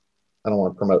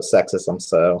promote sexism.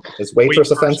 So is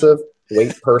waitress offensive?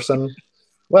 Wait person.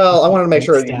 Well, I wanted to make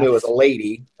sure you knew it was a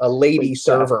lady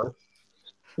server.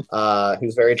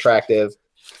 Who's very attractive.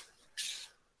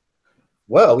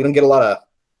 Well, we don't get a lot of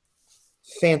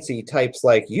fancy types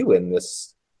like you in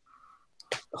this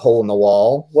hole in the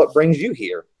wall. What brings you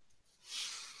here?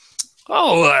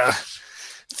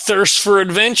 thirst for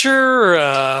adventure,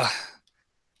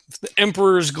 the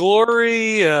Emperor's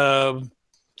glory,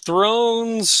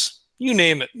 thrones, you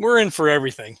name it. We're in for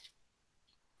everything.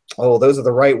 Oh, those are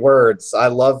the right words. I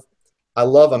love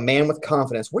a man with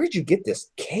confidence. Where did you get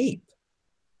this cape?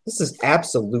 This is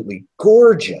absolutely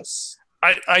gorgeous.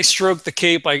 I stroke the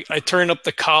cape. I turn up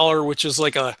the collar, which is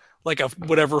like a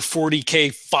whatever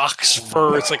 40K fox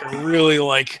fur. It's like a really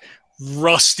like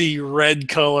rusty red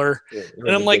color. And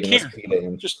I'm like, here,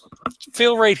 just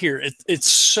feel right here. It's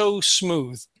so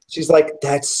smooth. She's like,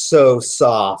 that's so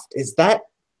soft. Is that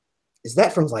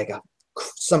from like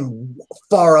some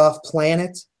far off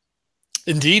planet?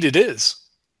 Indeed, it is.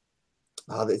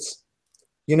 Oh, that's,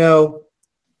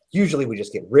 usually we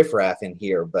just get riffraff in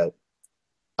here, but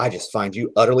I just find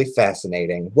you utterly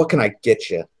fascinating. What can I get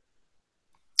you?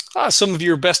 Some of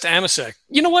your best Amasec.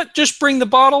 You know what? Just bring the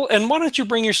bottle, and why don't you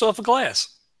bring yourself a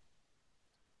glass?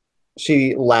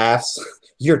 She laughs.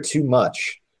 You're too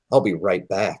much. I'll be right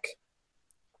back.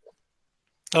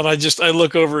 And I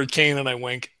look over at Kane and I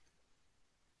wink.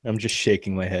 I'm just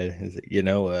shaking my head.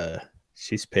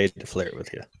 She's paid to flirt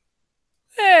with you.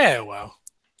 Yeah, well.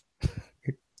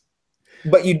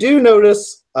 But you do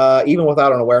notice, even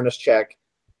without an awareness check,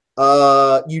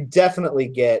 you definitely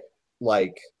get,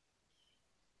 like,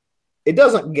 it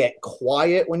doesn't get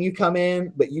quiet when you come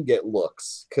in, but you get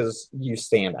looks because you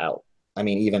stand out. I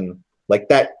mean, even like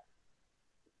that,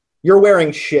 you're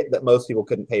wearing shit that most people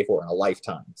couldn't pay for in a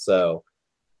lifetime. So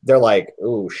they're like,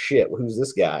 oh, shit, who's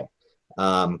this guy?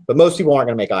 But most people aren't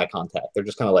going to make eye contact. They're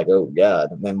just kind of like, oh,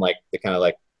 God. And then, like, they kind of,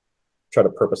 like, try to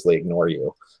purposely ignore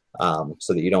you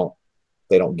so that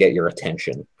they don't get your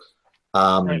attention.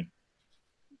 Right.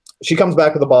 She comes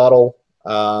back with a bottle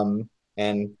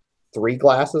and 3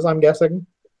 glasses, I'm guessing.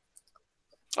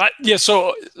 Yeah,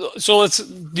 so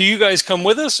do you guys come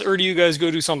with us or do you guys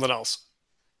go do something else?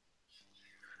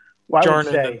 Well,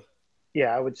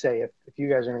 I would say if you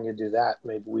guys are going to do that,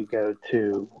 maybe we go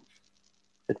to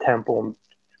the temple.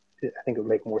 I think it would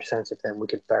make more sense if then we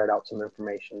could ferret out some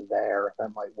information there.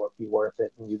 That might be worth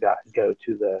it. And you guys go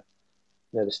to the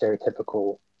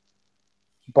stereotypical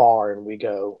bar, and we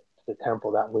go to the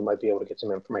temple. That we might be able to get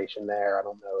some information there. I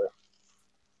don't know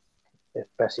if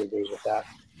Bessie agrees with that.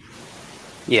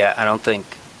 Yeah, I don't think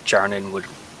Jarnan would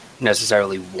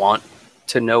necessarily want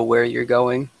to know where you're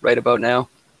going right about now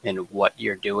and what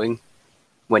you're doing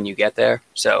when you get there.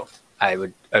 So I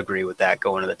would agree with that,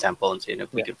 going to the temple and seeing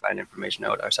if we could find information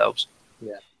out ourselves.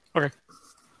 Yeah. Okay.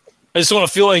 I just want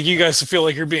to feel like you guys feel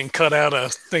like you're being cut out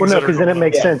of things. Well, no, because then it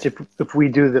makes sense if we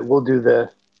do that. We'll do the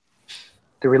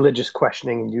religious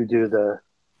questioning, and you do the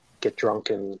get drunk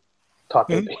and talk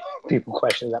to people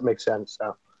questioning. That makes sense.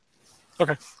 So.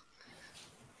 Okay.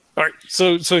 All right.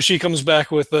 So she comes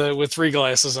back with 3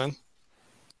 glasses in.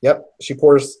 Yep. She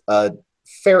pours a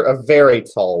very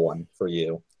tall one for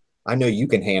you. I know you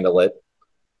can handle it.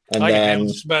 And I can handle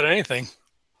just about anything.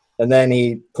 And then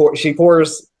she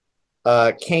pours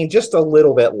Kane just a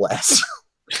little bit less.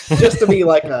 Just to be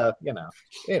like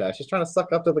she's trying to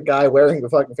suck up to the guy wearing the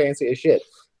fucking fanciest shit.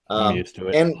 I'm used to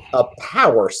it. And a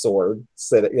power sword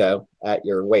at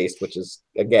your waist, which is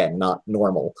again not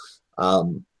normal.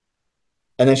 And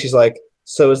then she's like,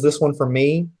 "So is this one for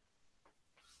me?"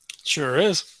 Sure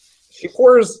is. She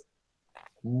pours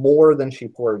more than she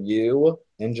poured you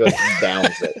and just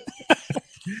downs it.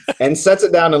 And sets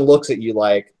it down and looks at you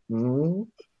like, And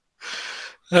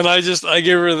I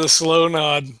give her the slow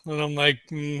nod, and I'm like,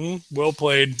 well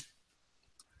played.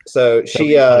 So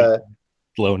she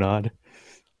slow nod.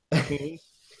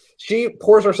 She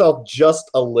pours herself just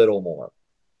a little more.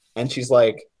 And she's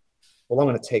like, well, I'm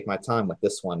going to take my time with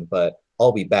this one, but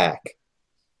I'll be back.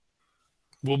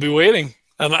 We'll be waiting.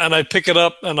 And I pick it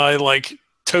up and I like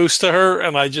toast to her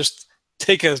and I just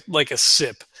take a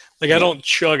sip. Like I don't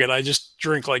chug it. I just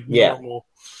drink like normal.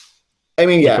 I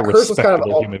mean, like hers was kind of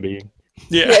a human being.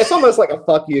 Yeah, it's almost like a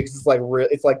fuck you because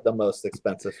it's like the most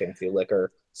expensive fancy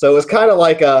liquor. So it's kind of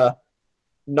like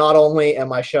not only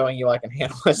am I showing you I can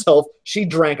handle myself, she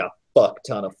drank a fuck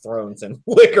ton of Thrones and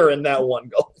liquor in that one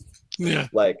gulp. Yeah.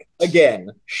 Like, again,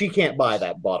 she can't buy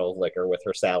that bottle of liquor with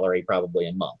her salary probably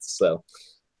in months. So,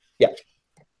 yeah,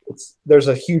 there's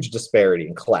a huge disparity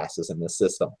in classes in this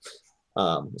system.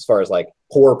 As far as like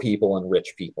poor people and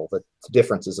rich people, the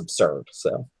difference is absurd.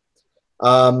 So,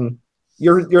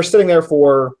 you're sitting there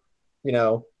for,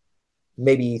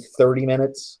 maybe 30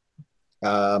 minutes.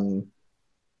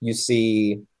 You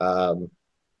see a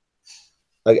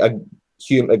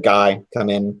guy come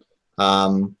in,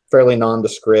 fairly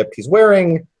nondescript. He's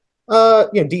wearing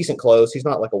decent clothes. He's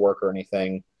not like a worker or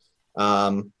anything.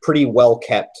 Pretty well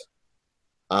kept.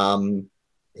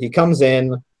 He comes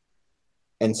in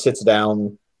and sits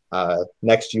down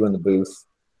next to you in the booth.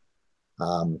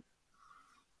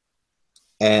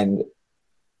 And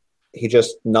he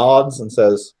just nods and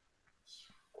says,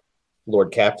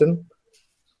 "Lord Captain,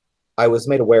 I was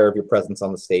made aware of your presence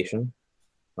on the station.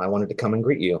 I wanted to come and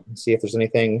greet you and see if there's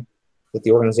anything that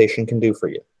the organization can do for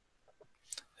you."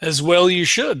 As well you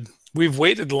should. We've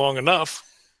waited long enough.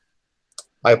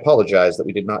 I apologize that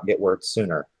we did not get word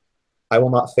sooner. I will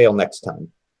not fail next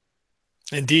time.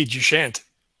 Indeed, you shan't.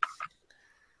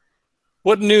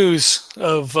 What news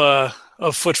of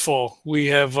Footfall? We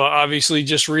have obviously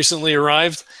just recently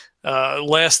arrived.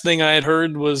 Last thing I had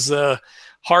heard was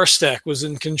Harstack was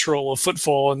in control of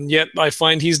Footfall, and yet I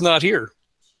find he's not here.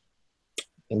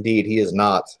 Indeed, he is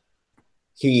not.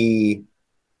 It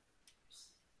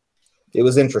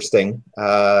was interesting.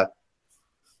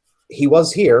 He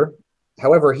was here.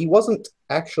 However, he wasn't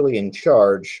actually in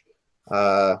charge.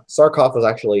 Sarkov was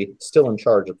actually still in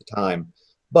charge at the time,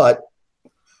 but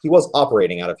he was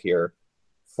operating out of here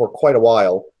for quite a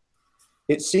while.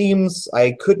 It seems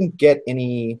I couldn't get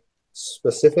any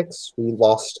specifics. We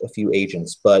lost a few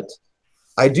agents, but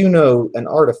I do know an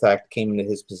artifact came into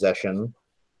his possession,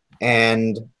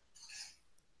 and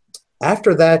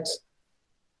after that,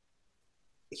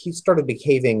 he started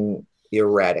behaving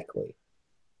erratically.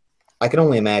 I can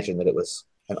only imagine that it was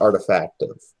an artifact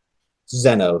of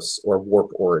Xenos or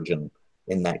warp origin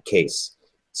in that case.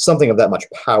 Something of that much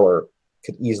power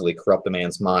could easily corrupt a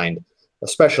man's mind,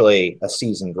 especially a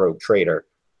seasoned rogue trader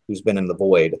who's been in the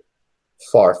void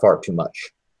far, far too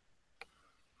much.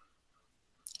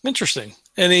 Interesting.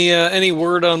 Any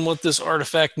word on what this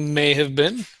artifact may have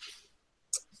been?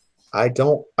 I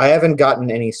haven't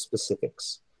gotten any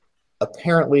specifics.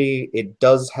 Apparently, it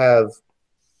does have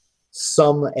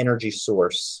some energy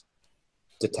source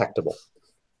detectable.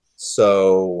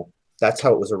 So that's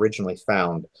how it was originally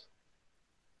found.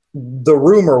 The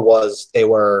rumor was they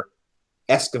were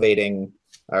excavating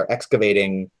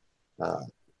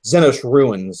Xenos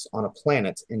ruins on a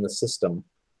planet in the system.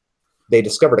 They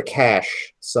discovered a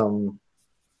cache, some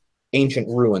ancient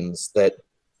ruins that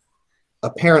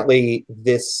apparently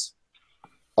this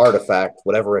artifact,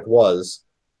 whatever it was,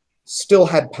 still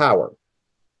had power.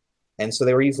 And so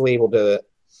they were easily able to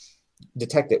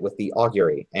detect it with the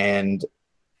augury. And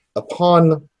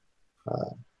upon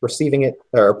receiving it,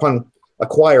 or upon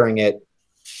acquiring it,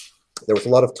 there was a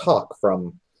lot of talk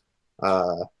from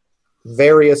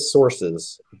various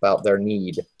sources about their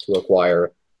need to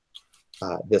acquire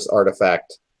this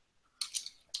artifact.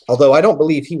 Although I don't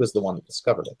believe he was the one that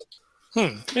discovered it.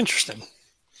 Interesting.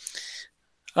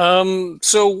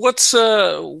 So what's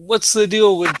the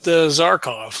deal with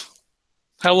Zarkov?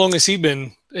 How long has he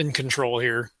been in control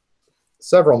here?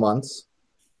 Several months.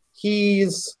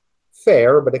 He's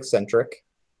fair but eccentric.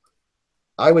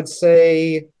 I would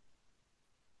say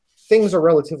things are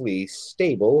relatively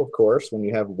stable, of course. When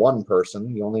you have one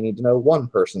person, you only need to know one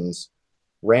person's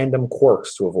random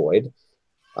quirks to avoid.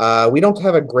 We don't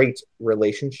have a great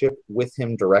relationship with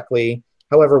him directly.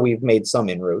 However, we've made some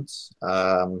inroads.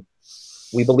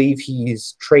 We believe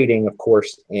he's trading, of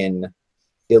course, in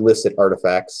illicit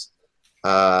artifacts.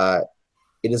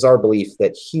 It is our belief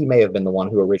that he may have been the one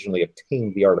who originally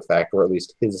obtained the artifact, or at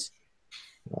least his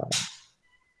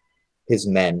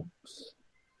men.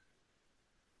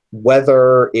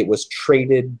 Whether it was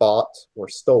traded, bought, or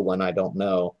stolen, I don't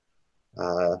know.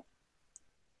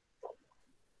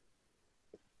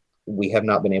 We have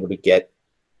not been able to get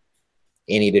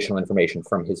any additional information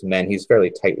from his men. He's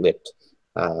fairly tight-lipped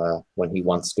when he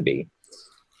wants to be.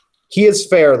 He is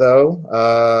fair,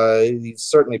 though. He's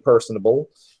certainly personable.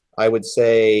 I would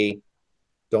say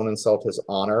don't insult his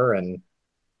honor and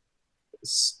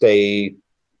stay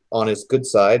on his good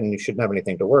side, and you shouldn't have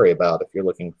anything to worry about if you're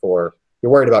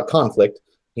worried about conflict.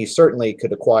 He certainly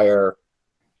could acquire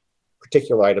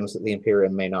particular items that the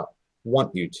Imperium may not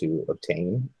want you to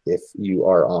obtain if you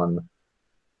are on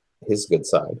his good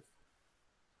side.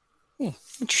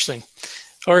 Interesting.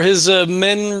 Are his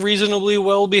men reasonably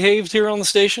well behaved here on the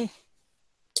station?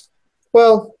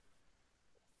 Well,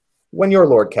 when your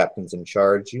Lord Captain's in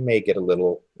charge, you may get a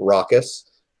little raucous,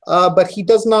 but he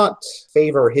does not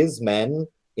favor his men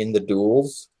in the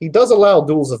duels. He does allow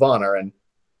duels of honor, and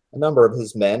a number of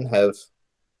his men have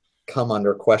come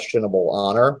under questionable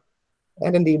honor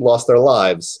and indeed lost their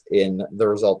lives in the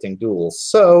resulting duels.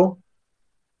 So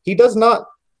he does not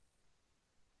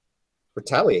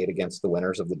retaliate against the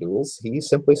winners of the duels. He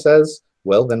simply says,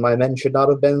 well, then my men should not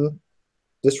have been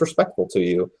disrespectful to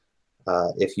you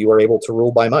if you are able to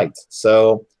rule by might.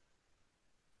 So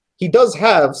he does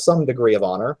have some degree of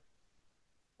honor.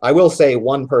 I will say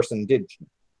one person did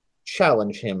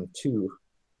challenge him to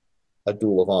a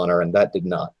duel of honor, and that did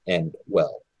not end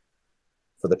well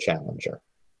for the challenger.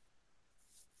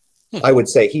 I would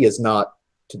say he is not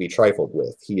to be trifled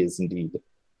with. He is indeed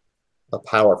a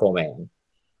powerful man.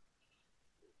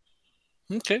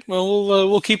 Okay, well,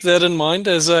 we'll keep that in mind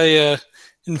as I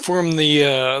inform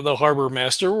the harbor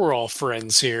master. We're all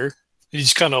friends here. He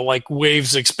just kind of like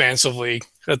waves expansively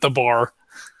at the bar.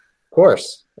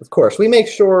 Of course. We make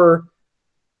sure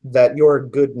that your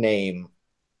good name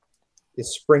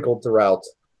is sprinkled throughout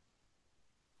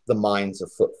the mines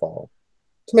of Footfall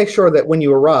to make sure that when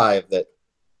you arrive that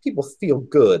people feel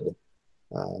good.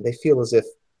 They feel as if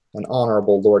an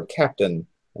honorable Lord Captain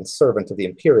and servant of the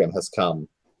Imperium has come.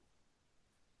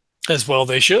 As well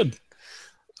they should.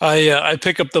 I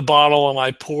pick up the bottle and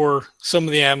I pour some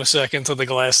of the Amasec into the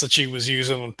glass that she was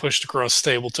using and pushed across the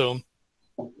table to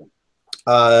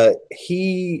him.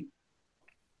 He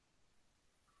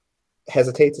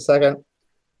hesitates a second.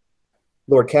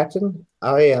 Lord Captain,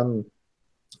 I am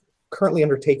currently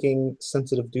undertaking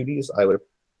sensitive duties.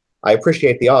 I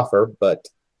appreciate the offer, but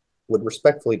would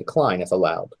respectfully decline if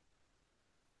allowed.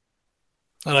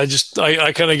 And I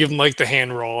kind of give him like the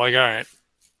hand roll, like, all right.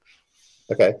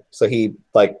 Okay, so he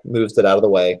like moves it out of the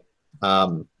way.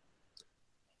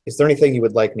 Is there anything you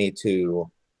would like me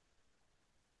to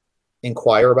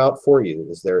inquire about for you?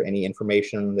 Is there any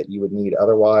information that you would need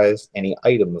otherwise? Any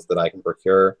items that I can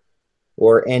procure?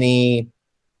 Or any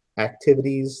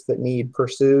activities that need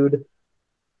pursued?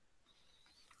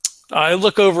 I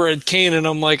look over at Kane and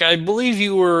I'm like, I believe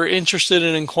you were interested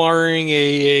in inquiring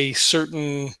a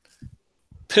certain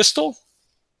pistol.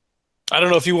 I don't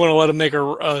know if you want to let him make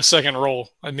a second roll.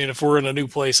 I mean, if we're in a new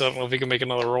place, I don't know if he can make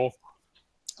another roll.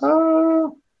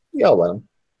 Yeah, I'll let him.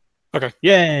 Okay.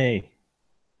 Yay!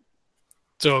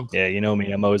 So yeah, you know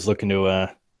me. I'm always looking to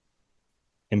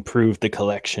improve the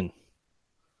collection.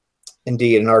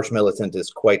 Indeed, an arch-militant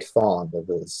is quite fond of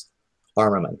his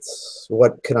armaments.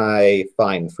 What can I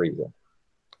find for you?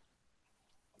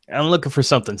 I'm looking for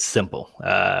something simple,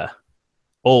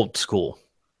 old school.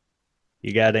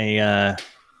 You got any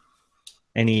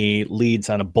leads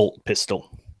on a bolt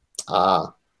pistol? A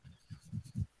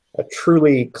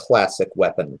truly classic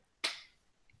weapon.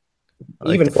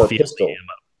 Like even for a pistol,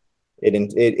 it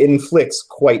inflicts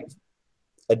quite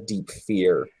a deep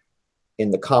fear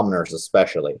in the commoners,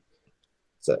 especially.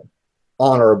 It's an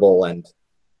honorable and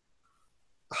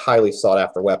highly sought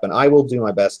after weapon. I will do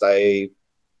my best. I'm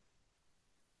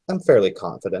fairly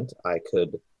confident I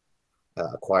could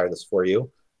acquire this for you.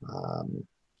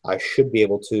 I should be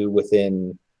able to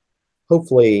within,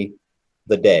 hopefully,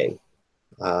 the day.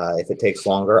 If it takes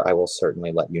longer, I will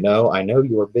certainly let you know. I know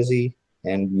you are busy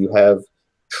and you have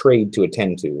trade to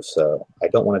attend to, so I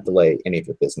don't want to delay any of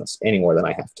your business any more than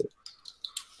I have to.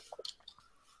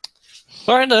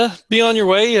 all right, be on your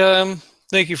way.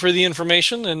 Thank you for the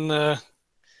information, and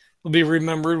will be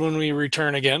remembered when we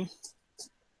return again.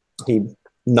 He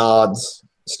nods,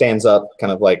 stands up,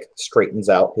 kind of like straightens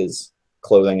out his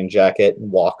clothing and jacket,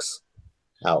 and walks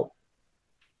out.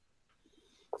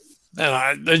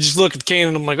 And I just look at Kane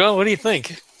and I'm like, oh, what do you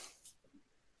think?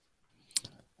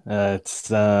 It's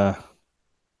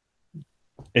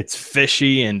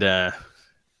fishy and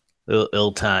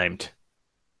ill-timed.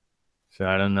 So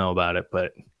I don't know about it,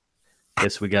 but I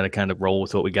guess we got to kind of roll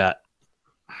with what we got.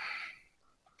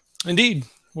 Indeed.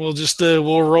 We'll just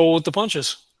we'll roll with the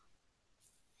punches.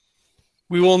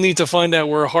 We will need to find out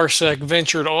where Harsek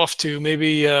ventured off to.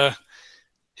 Maybe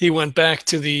he went back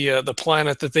to the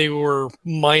planet that they were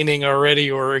mining already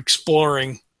or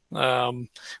exploring.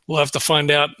 We'll have to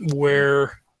find out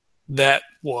where that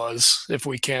was if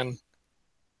we can.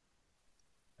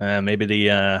 Maybe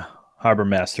the harbor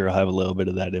master will have a little bit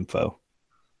of that info.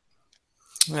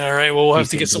 All right. Well, we'll have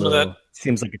to get some of that.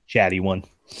 Seems like a chatty one.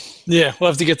 Yeah, we'll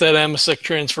have to get that Amasec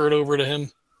transferred over to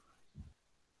him.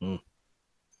 Mm.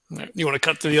 You want to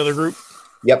cut to the other group?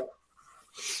 Yep.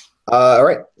 All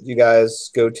right. You guys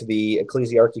go to the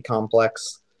Ecclesiarchy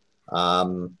complex.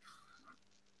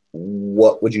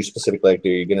 What would you specifically like to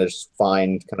do? You're going to just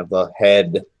find kind of the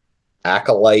head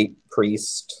acolyte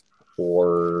priest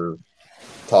or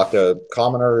talk to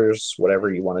commoners,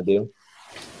 whatever you want to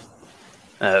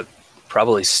do?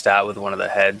 Probably start with one of the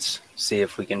heads, see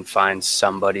if we can find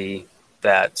somebody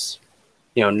that's,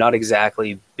 not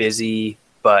exactly busy,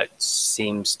 but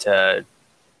seems to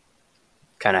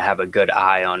kind of have a good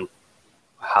eye on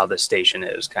how the station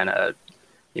is, kind of,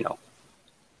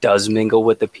 does mingle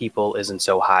with the people, isn't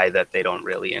so high that they don't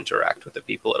really interact with the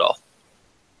people at all.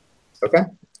 Okay.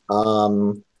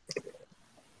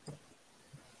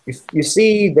 You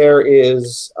see there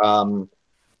is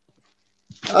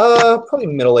probably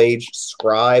middle-aged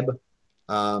scribe.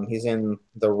 He's in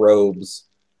the robes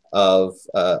of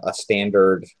a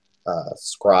standard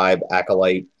scribe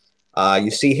acolyte.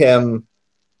 You see him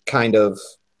kind of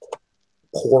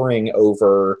poring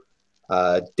over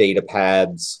data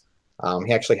pads.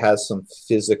 He actually has some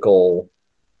physical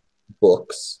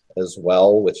books as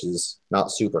well, which is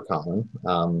not super common.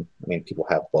 I mean, people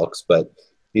have books, but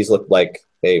these look like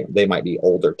they might be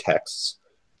older texts.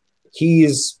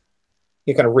 He's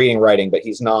kind of reading, writing, but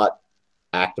he's not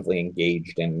actively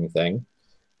engaged in anything.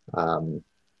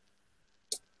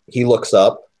 He looks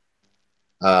up,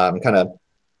 kind of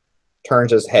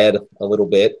turns his head a little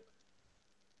bit.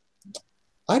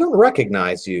 I don't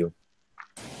recognize you.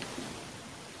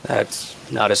 That's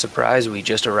not a surprise. We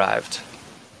just arrived.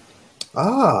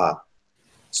 Ah,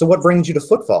 so what brings you to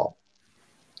Footfall?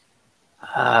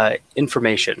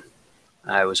 Information.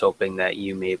 I was hoping that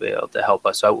you may be able to help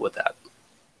us out with that.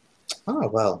 Ah,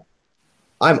 well,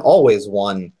 I'm always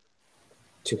one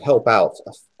to help out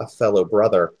a fellow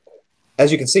brother.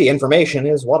 As you can see, information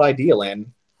is what I deal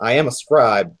in. I am a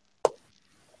scribe.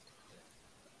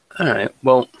 All right.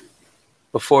 Well,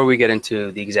 before we get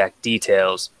into the exact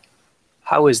details,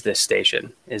 how is this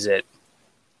station? Is it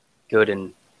good,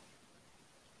 and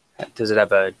does it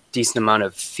have a decent amount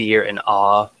of fear and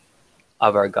awe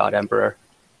of our God Emperor?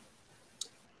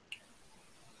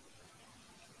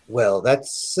 Well,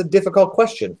 that's a difficult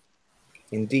question.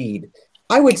 Indeed.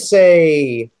 I would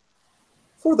say,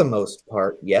 for the most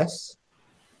part, yes.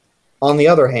 On the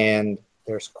other hand,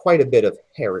 there's quite a bit of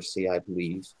heresy, I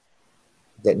believe,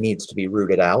 that needs to be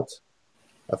rooted out.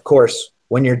 Of course,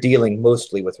 when you're dealing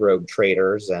mostly with rogue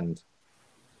traders and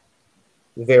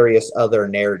various other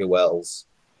ne'er-do-wells,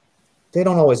 they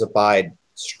don't always abide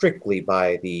strictly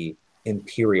by the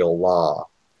imperial law.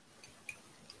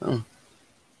 Oh.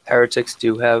 Heretics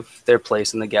do have their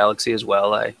place in the galaxy as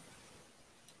well. I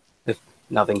have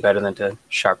nothing better than to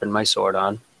sharpen my sword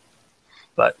on.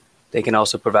 But they can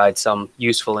also provide some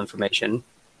useful information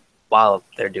while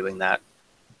they're doing that.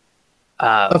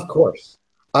 Of course.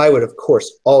 I would, of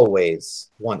course, always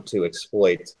want to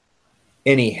exploit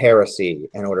any heresy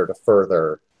in order to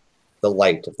further the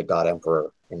light of the God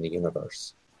Emperor in the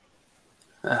universe.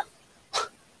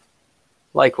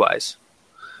 Likewise.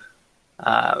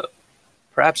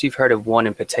 Perhaps you've heard of one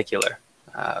in particular,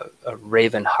 a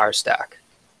Raven Harstack.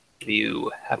 Have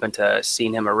you happened to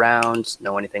seen him around,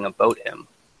 know anything about him?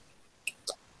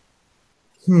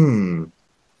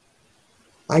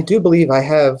 I do believe I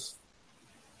have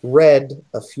read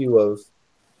a few of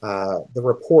the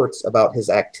reports about his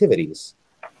activities.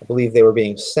 I believe they were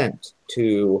being sent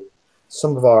to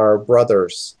some of our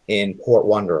brothers in Port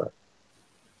Wanderer.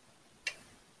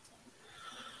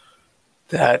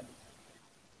 That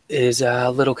is a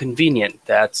little convenient.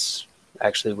 That's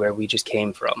actually where we just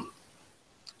came from.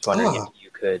 I was wondering if you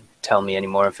could tell me any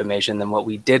more information than what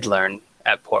we did learn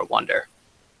at Port Wonder.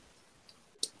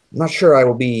 I'm not sure I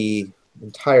will be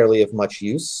entirely of much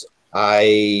use.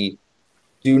 I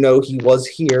do know he was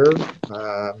here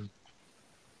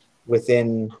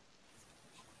within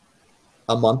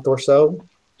a month or so.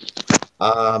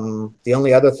 The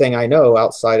only other thing I know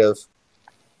outside of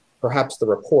perhaps the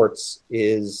reports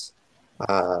is,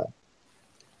 well,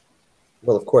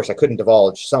 of course, I couldn't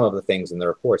divulge some of the things in the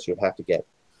reports. You'd have to get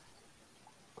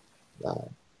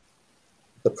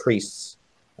the priest's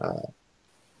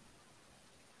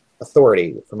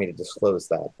authority for me to disclose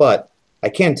that. But I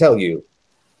can tell you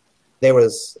there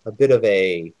was a bit of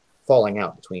a falling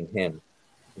out between him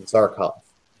and Zarkov.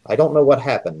 I don't know what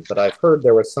happened, but I've heard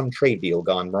there was some trade deal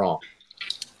gone wrong.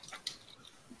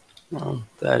 Well,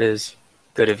 that is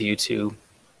good of you to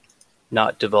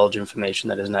not divulge information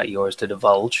that is not yours to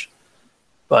divulge.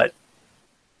 But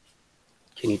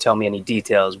can you tell me any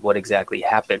details? What exactly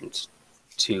happened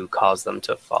to cause them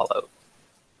to fall out?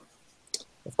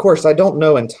 Of course, I don't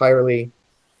know entirely,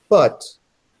 but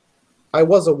I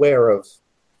was aware of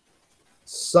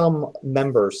some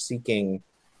members seeking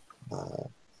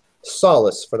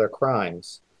solace for their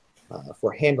crimes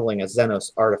for handling a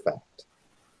Xenos artifact.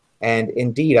 And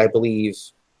indeed, I believe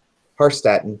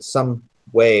Harstatt in some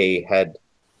way had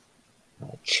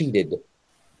cheated,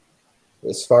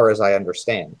 as far as I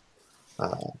understand,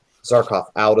 Zarkov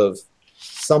out of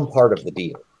some part of the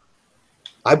deal.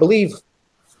 I believe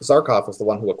Zarkov was the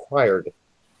one who acquired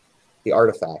the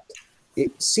artifact.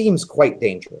 It seems quite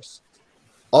dangerous.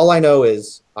 All I know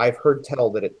is I've heard tell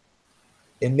that it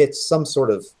emits some sort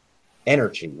of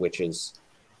energy, which is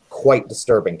quite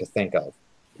disturbing to think of.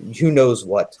 Who knows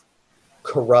what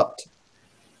corrupt,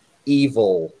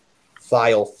 evil,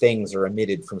 vile things are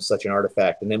emitted from such an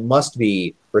artifact, and it must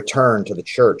be returned to the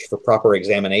church for proper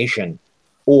examination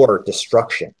or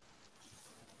destruction.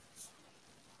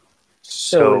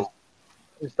 So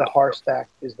is the Harstack,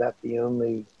 is that the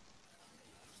only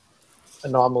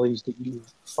anomalies that you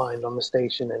find on the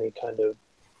station? Any kind of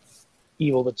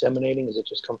evil that's emanating? Does it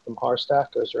just come from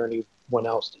Harstack, or is there anyone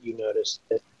else that you notice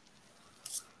that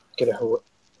get a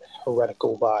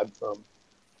heretical vibe from?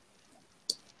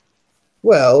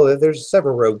 Well, there's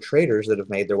several rogue traders that have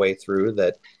made their way through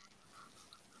that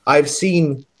I've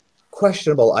seen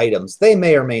questionable items. They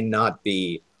may or may not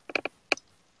be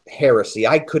heresy.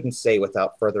 I couldn't say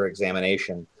without further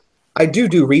examination. I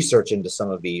do research into some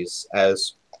of these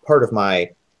as part of my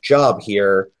job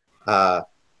here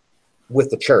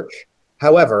with the church.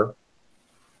 However,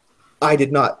 I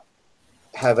did not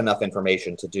have enough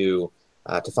information to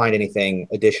find anything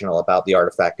additional about the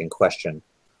artifact in question.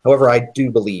 However, I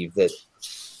do believe that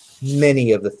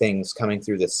many of the things coming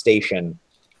through the station,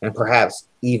 and perhaps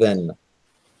even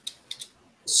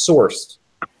sourced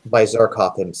by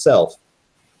Zarkov himself,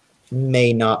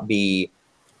 may not be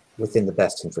within the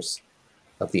best interest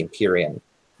of the Imperium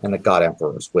and the God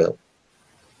Emperor's will.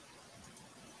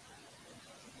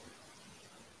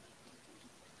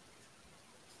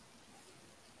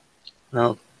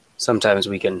 Well, sometimes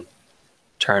we can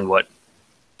turn what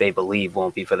they believe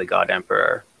won't be for the God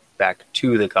Emperor back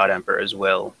to the God Emperor's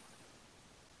will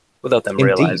without them Indeed.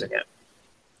 realizing it.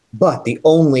 But the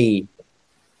only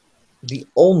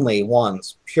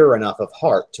ones pure enough of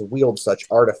heart to wield such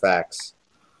artifacts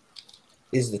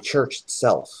is the church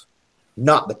itself,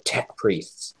 not the tech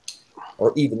priests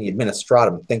or even the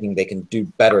administratum thinking they can do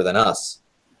better than us.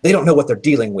 They don't know what they're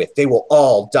dealing with. They will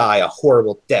all die a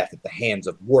horrible death at the hands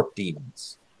of warp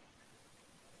demons.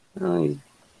 You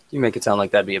make it sound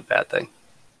like that'd be a bad thing.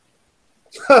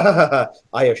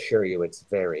 I assure you it's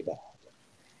very bad.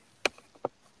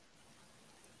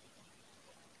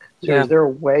 So is there a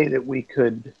way that we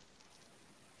could,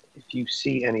 if you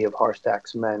see any of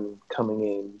Harstack's men coming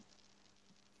in,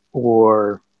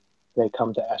 or they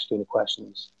come to ask you any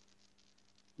questions,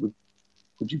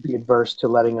 would you be adverse to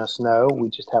letting us know?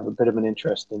 We just have a bit of an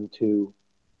interest into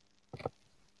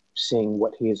seeing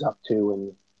what he is up to,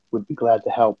 and would be glad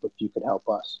to help if you could help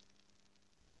us.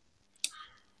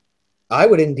 I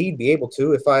would indeed be able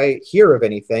to if I hear of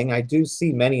anything. I do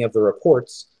see many of the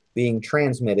reports being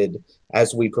transmitted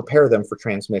as we prepare them for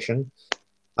transmission.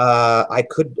 I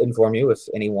could inform you if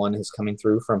anyone is coming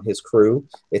through from his crew.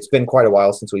 It's been quite a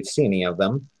while since we've seen any of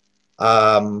them.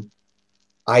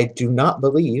 I do not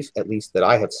believe, at least that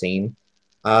I have seen,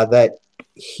 that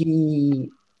he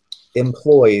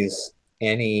employs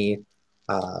any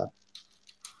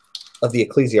of the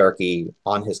ecclesiarchy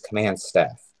on his command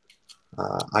staff.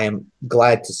 I am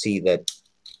glad to see that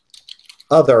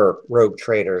other rogue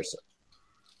traders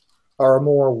are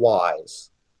more wise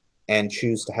and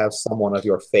choose to have someone of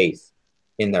your faith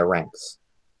in their ranks.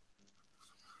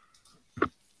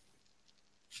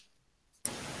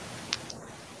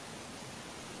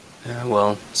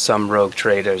 Well, some rogue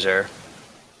traders are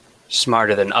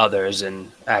smarter than others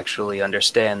and actually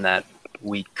understand that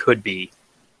we could be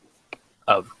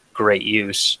of great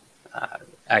use,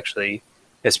 actually,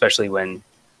 especially when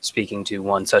speaking to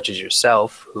one such as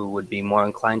yourself, who would be more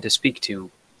inclined to speak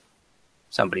to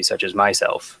somebody such as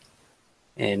myself,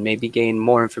 and maybe gain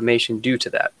more information due to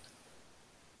that.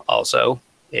 Also,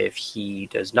 if he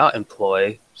does not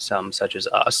employ some such as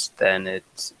us, then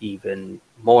it's even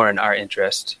more in our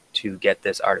interest to get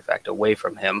this artifact away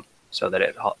from him so that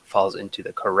it falls into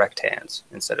the correct hands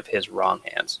instead of his wrong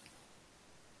hands.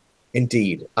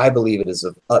 Indeed, I believe it is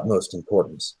of utmost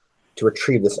importance to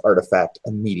retrieve this artifact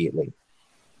immediately.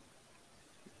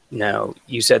 Now,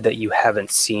 you said that you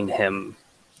haven't seen him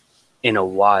in a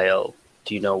while.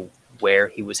 Do you know where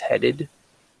he was headed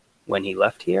when he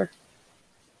left here?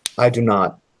 I do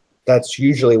not. That's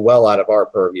usually well out of our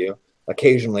purview.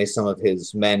 Occasionally, some of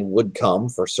his men would come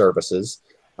for services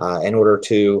in order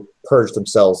to purge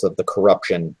themselves of the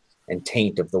corruption and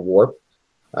taint of the warp.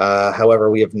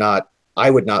 However, I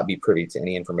would not be privy to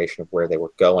any information of where they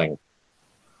were going.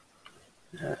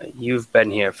 You've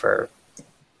been here for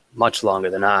much longer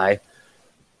than I.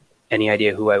 Any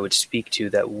idea who I would speak to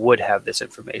that would have this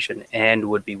information and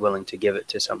would be willing to give it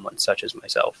to someone such as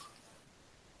myself?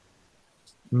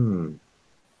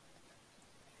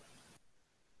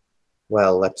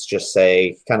 Well, let's just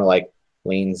say, kind of like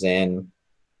leans in.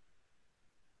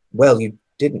 Well, you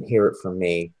didn't hear it from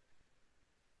me,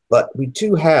 but we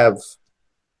do have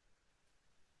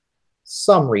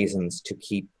some reasons to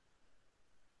keep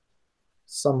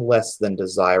some less than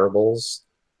desirables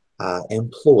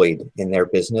employed in their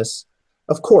business,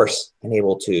 of course, and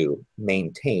able to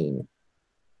maintain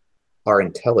our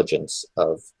intelligence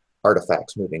of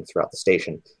artifacts moving throughout the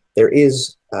station. There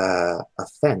is a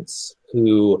fence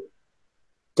who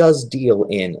does deal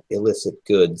in illicit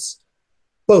goods,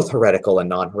 both heretical and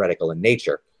non-heretical in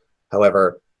nature.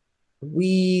 However,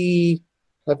 we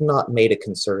have not made a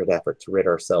concerted effort to rid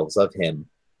ourselves of him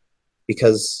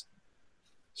because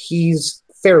he's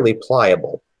fairly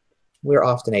pliable. We're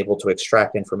often able to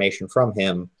extract information from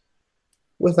him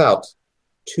without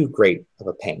too great of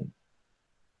a pain.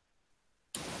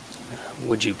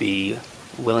 Would you be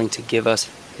willing to give us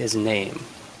his name,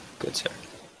 good sir?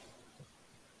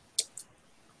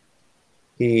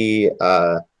 He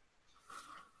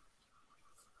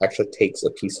actually takes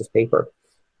a piece of paper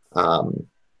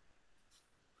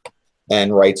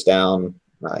and writes down,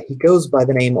 he goes by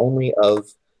the name only of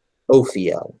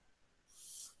Ophiel,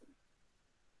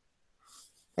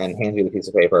 and hands you the piece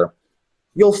of paper.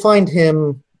 You'll find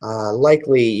him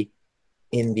likely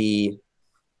in the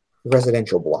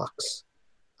residential blocks.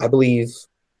 I believe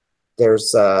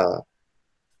there's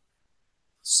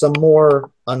some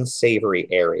more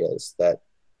unsavory areas that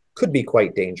could be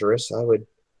quite dangerous. I would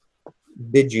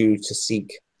bid you to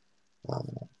seek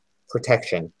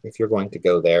protection if you're going to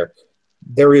go there.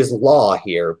 There is law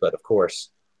here, but of course,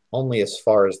 only as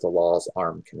far as the law's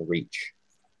arm can reach.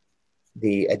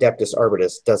 The Adeptus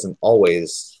Arbitus doesn't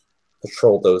always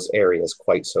patrol those areas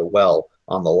quite so well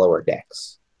on the lower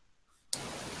decks.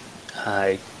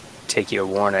 I take your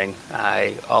warning.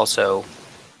 I also,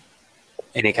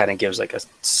 and he kind of gives like a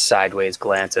sideways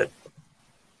glance at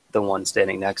the one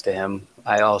standing next to him.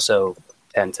 I also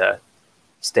tend to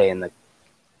stay in the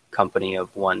company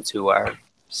of ones who are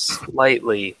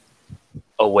slightly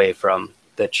away from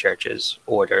the church's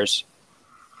orders,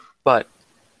 but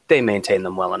they maintain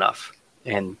them well enough,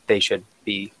 and they should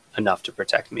be enough to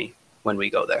protect me when we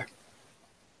go there.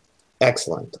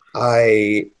 Excellent.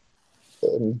 I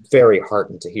am very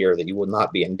heartened to hear that you will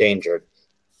not be endangered.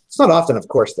 It's not often, of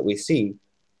course, that we see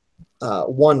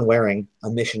one wearing a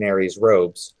missionary's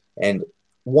robes and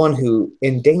one who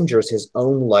endangers his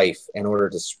own life in order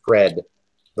to spread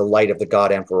the light of the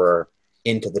God Emperor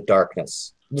into the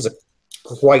darkness. It is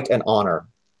quite an honor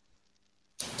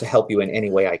to help you in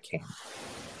any way I can.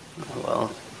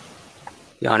 Well,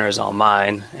 the honor is all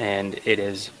mine, and it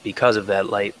is because of that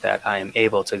light that I am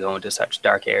able to go into such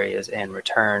dark areas and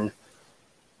return,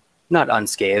 not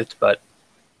unscathed, but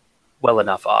well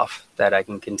enough off that I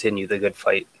can continue the good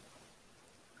fight.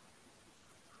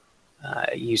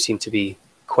 You seem to be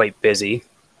quite busy.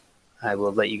 I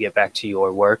will let you get back to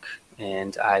your work,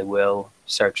 and I will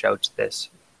search out this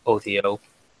Othio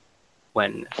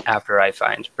after I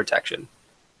find protection.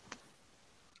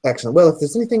 Excellent. Well, if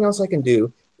there's anything else I can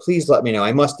do, please let me know.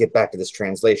 I must get back to this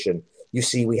translation. You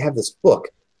see, we have this book.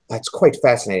 It's quite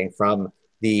fascinating, from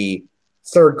the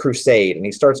Third Crusade, and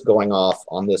he starts going off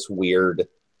on this weird,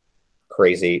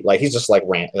 crazy, like he's just like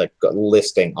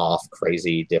listing off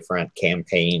crazy different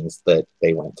campaigns that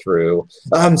they went through.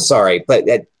 I'm sorry, but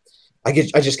I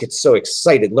just get so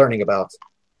excited learning about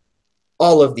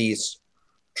all of these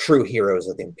true heroes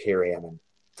of the Imperium.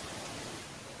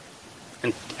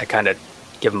 And I kind of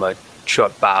give him a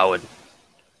short bow and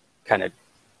kind of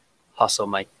hustle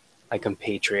my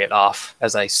compatriot off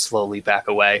as I slowly back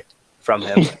away from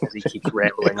him as he keeps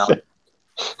rambling on.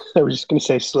 I was just going to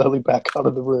say slowly back out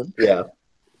of the room. Yeah.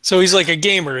 So he's like a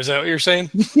gamer, is that what you're saying?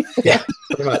 Yeah,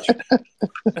 pretty much.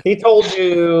 He told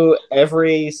you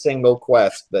every single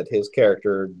quest that his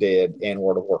character did in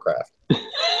World of Warcraft,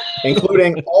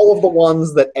 including all of the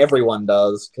ones that everyone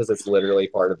does, because it's literally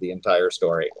part of the entire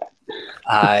story.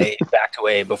 I backed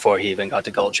away before he even got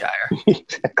to Goldshire.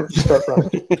 Exactly. Start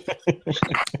running.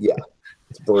 Yeah,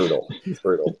 it's brutal. It's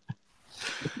brutal.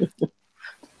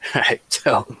 All right,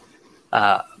 so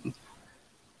I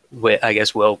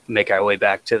guess we'll make our way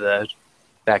back to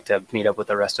meet up with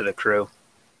the rest of the crew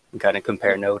and kind of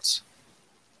compare notes.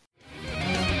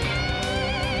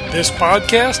 This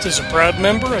podcast is a proud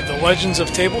member of the Legends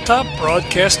of Tabletop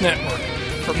Broadcast Network.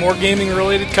 For more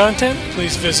gaming-related content,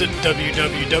 please visit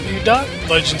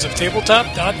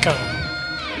www.legendsoftabletop.com.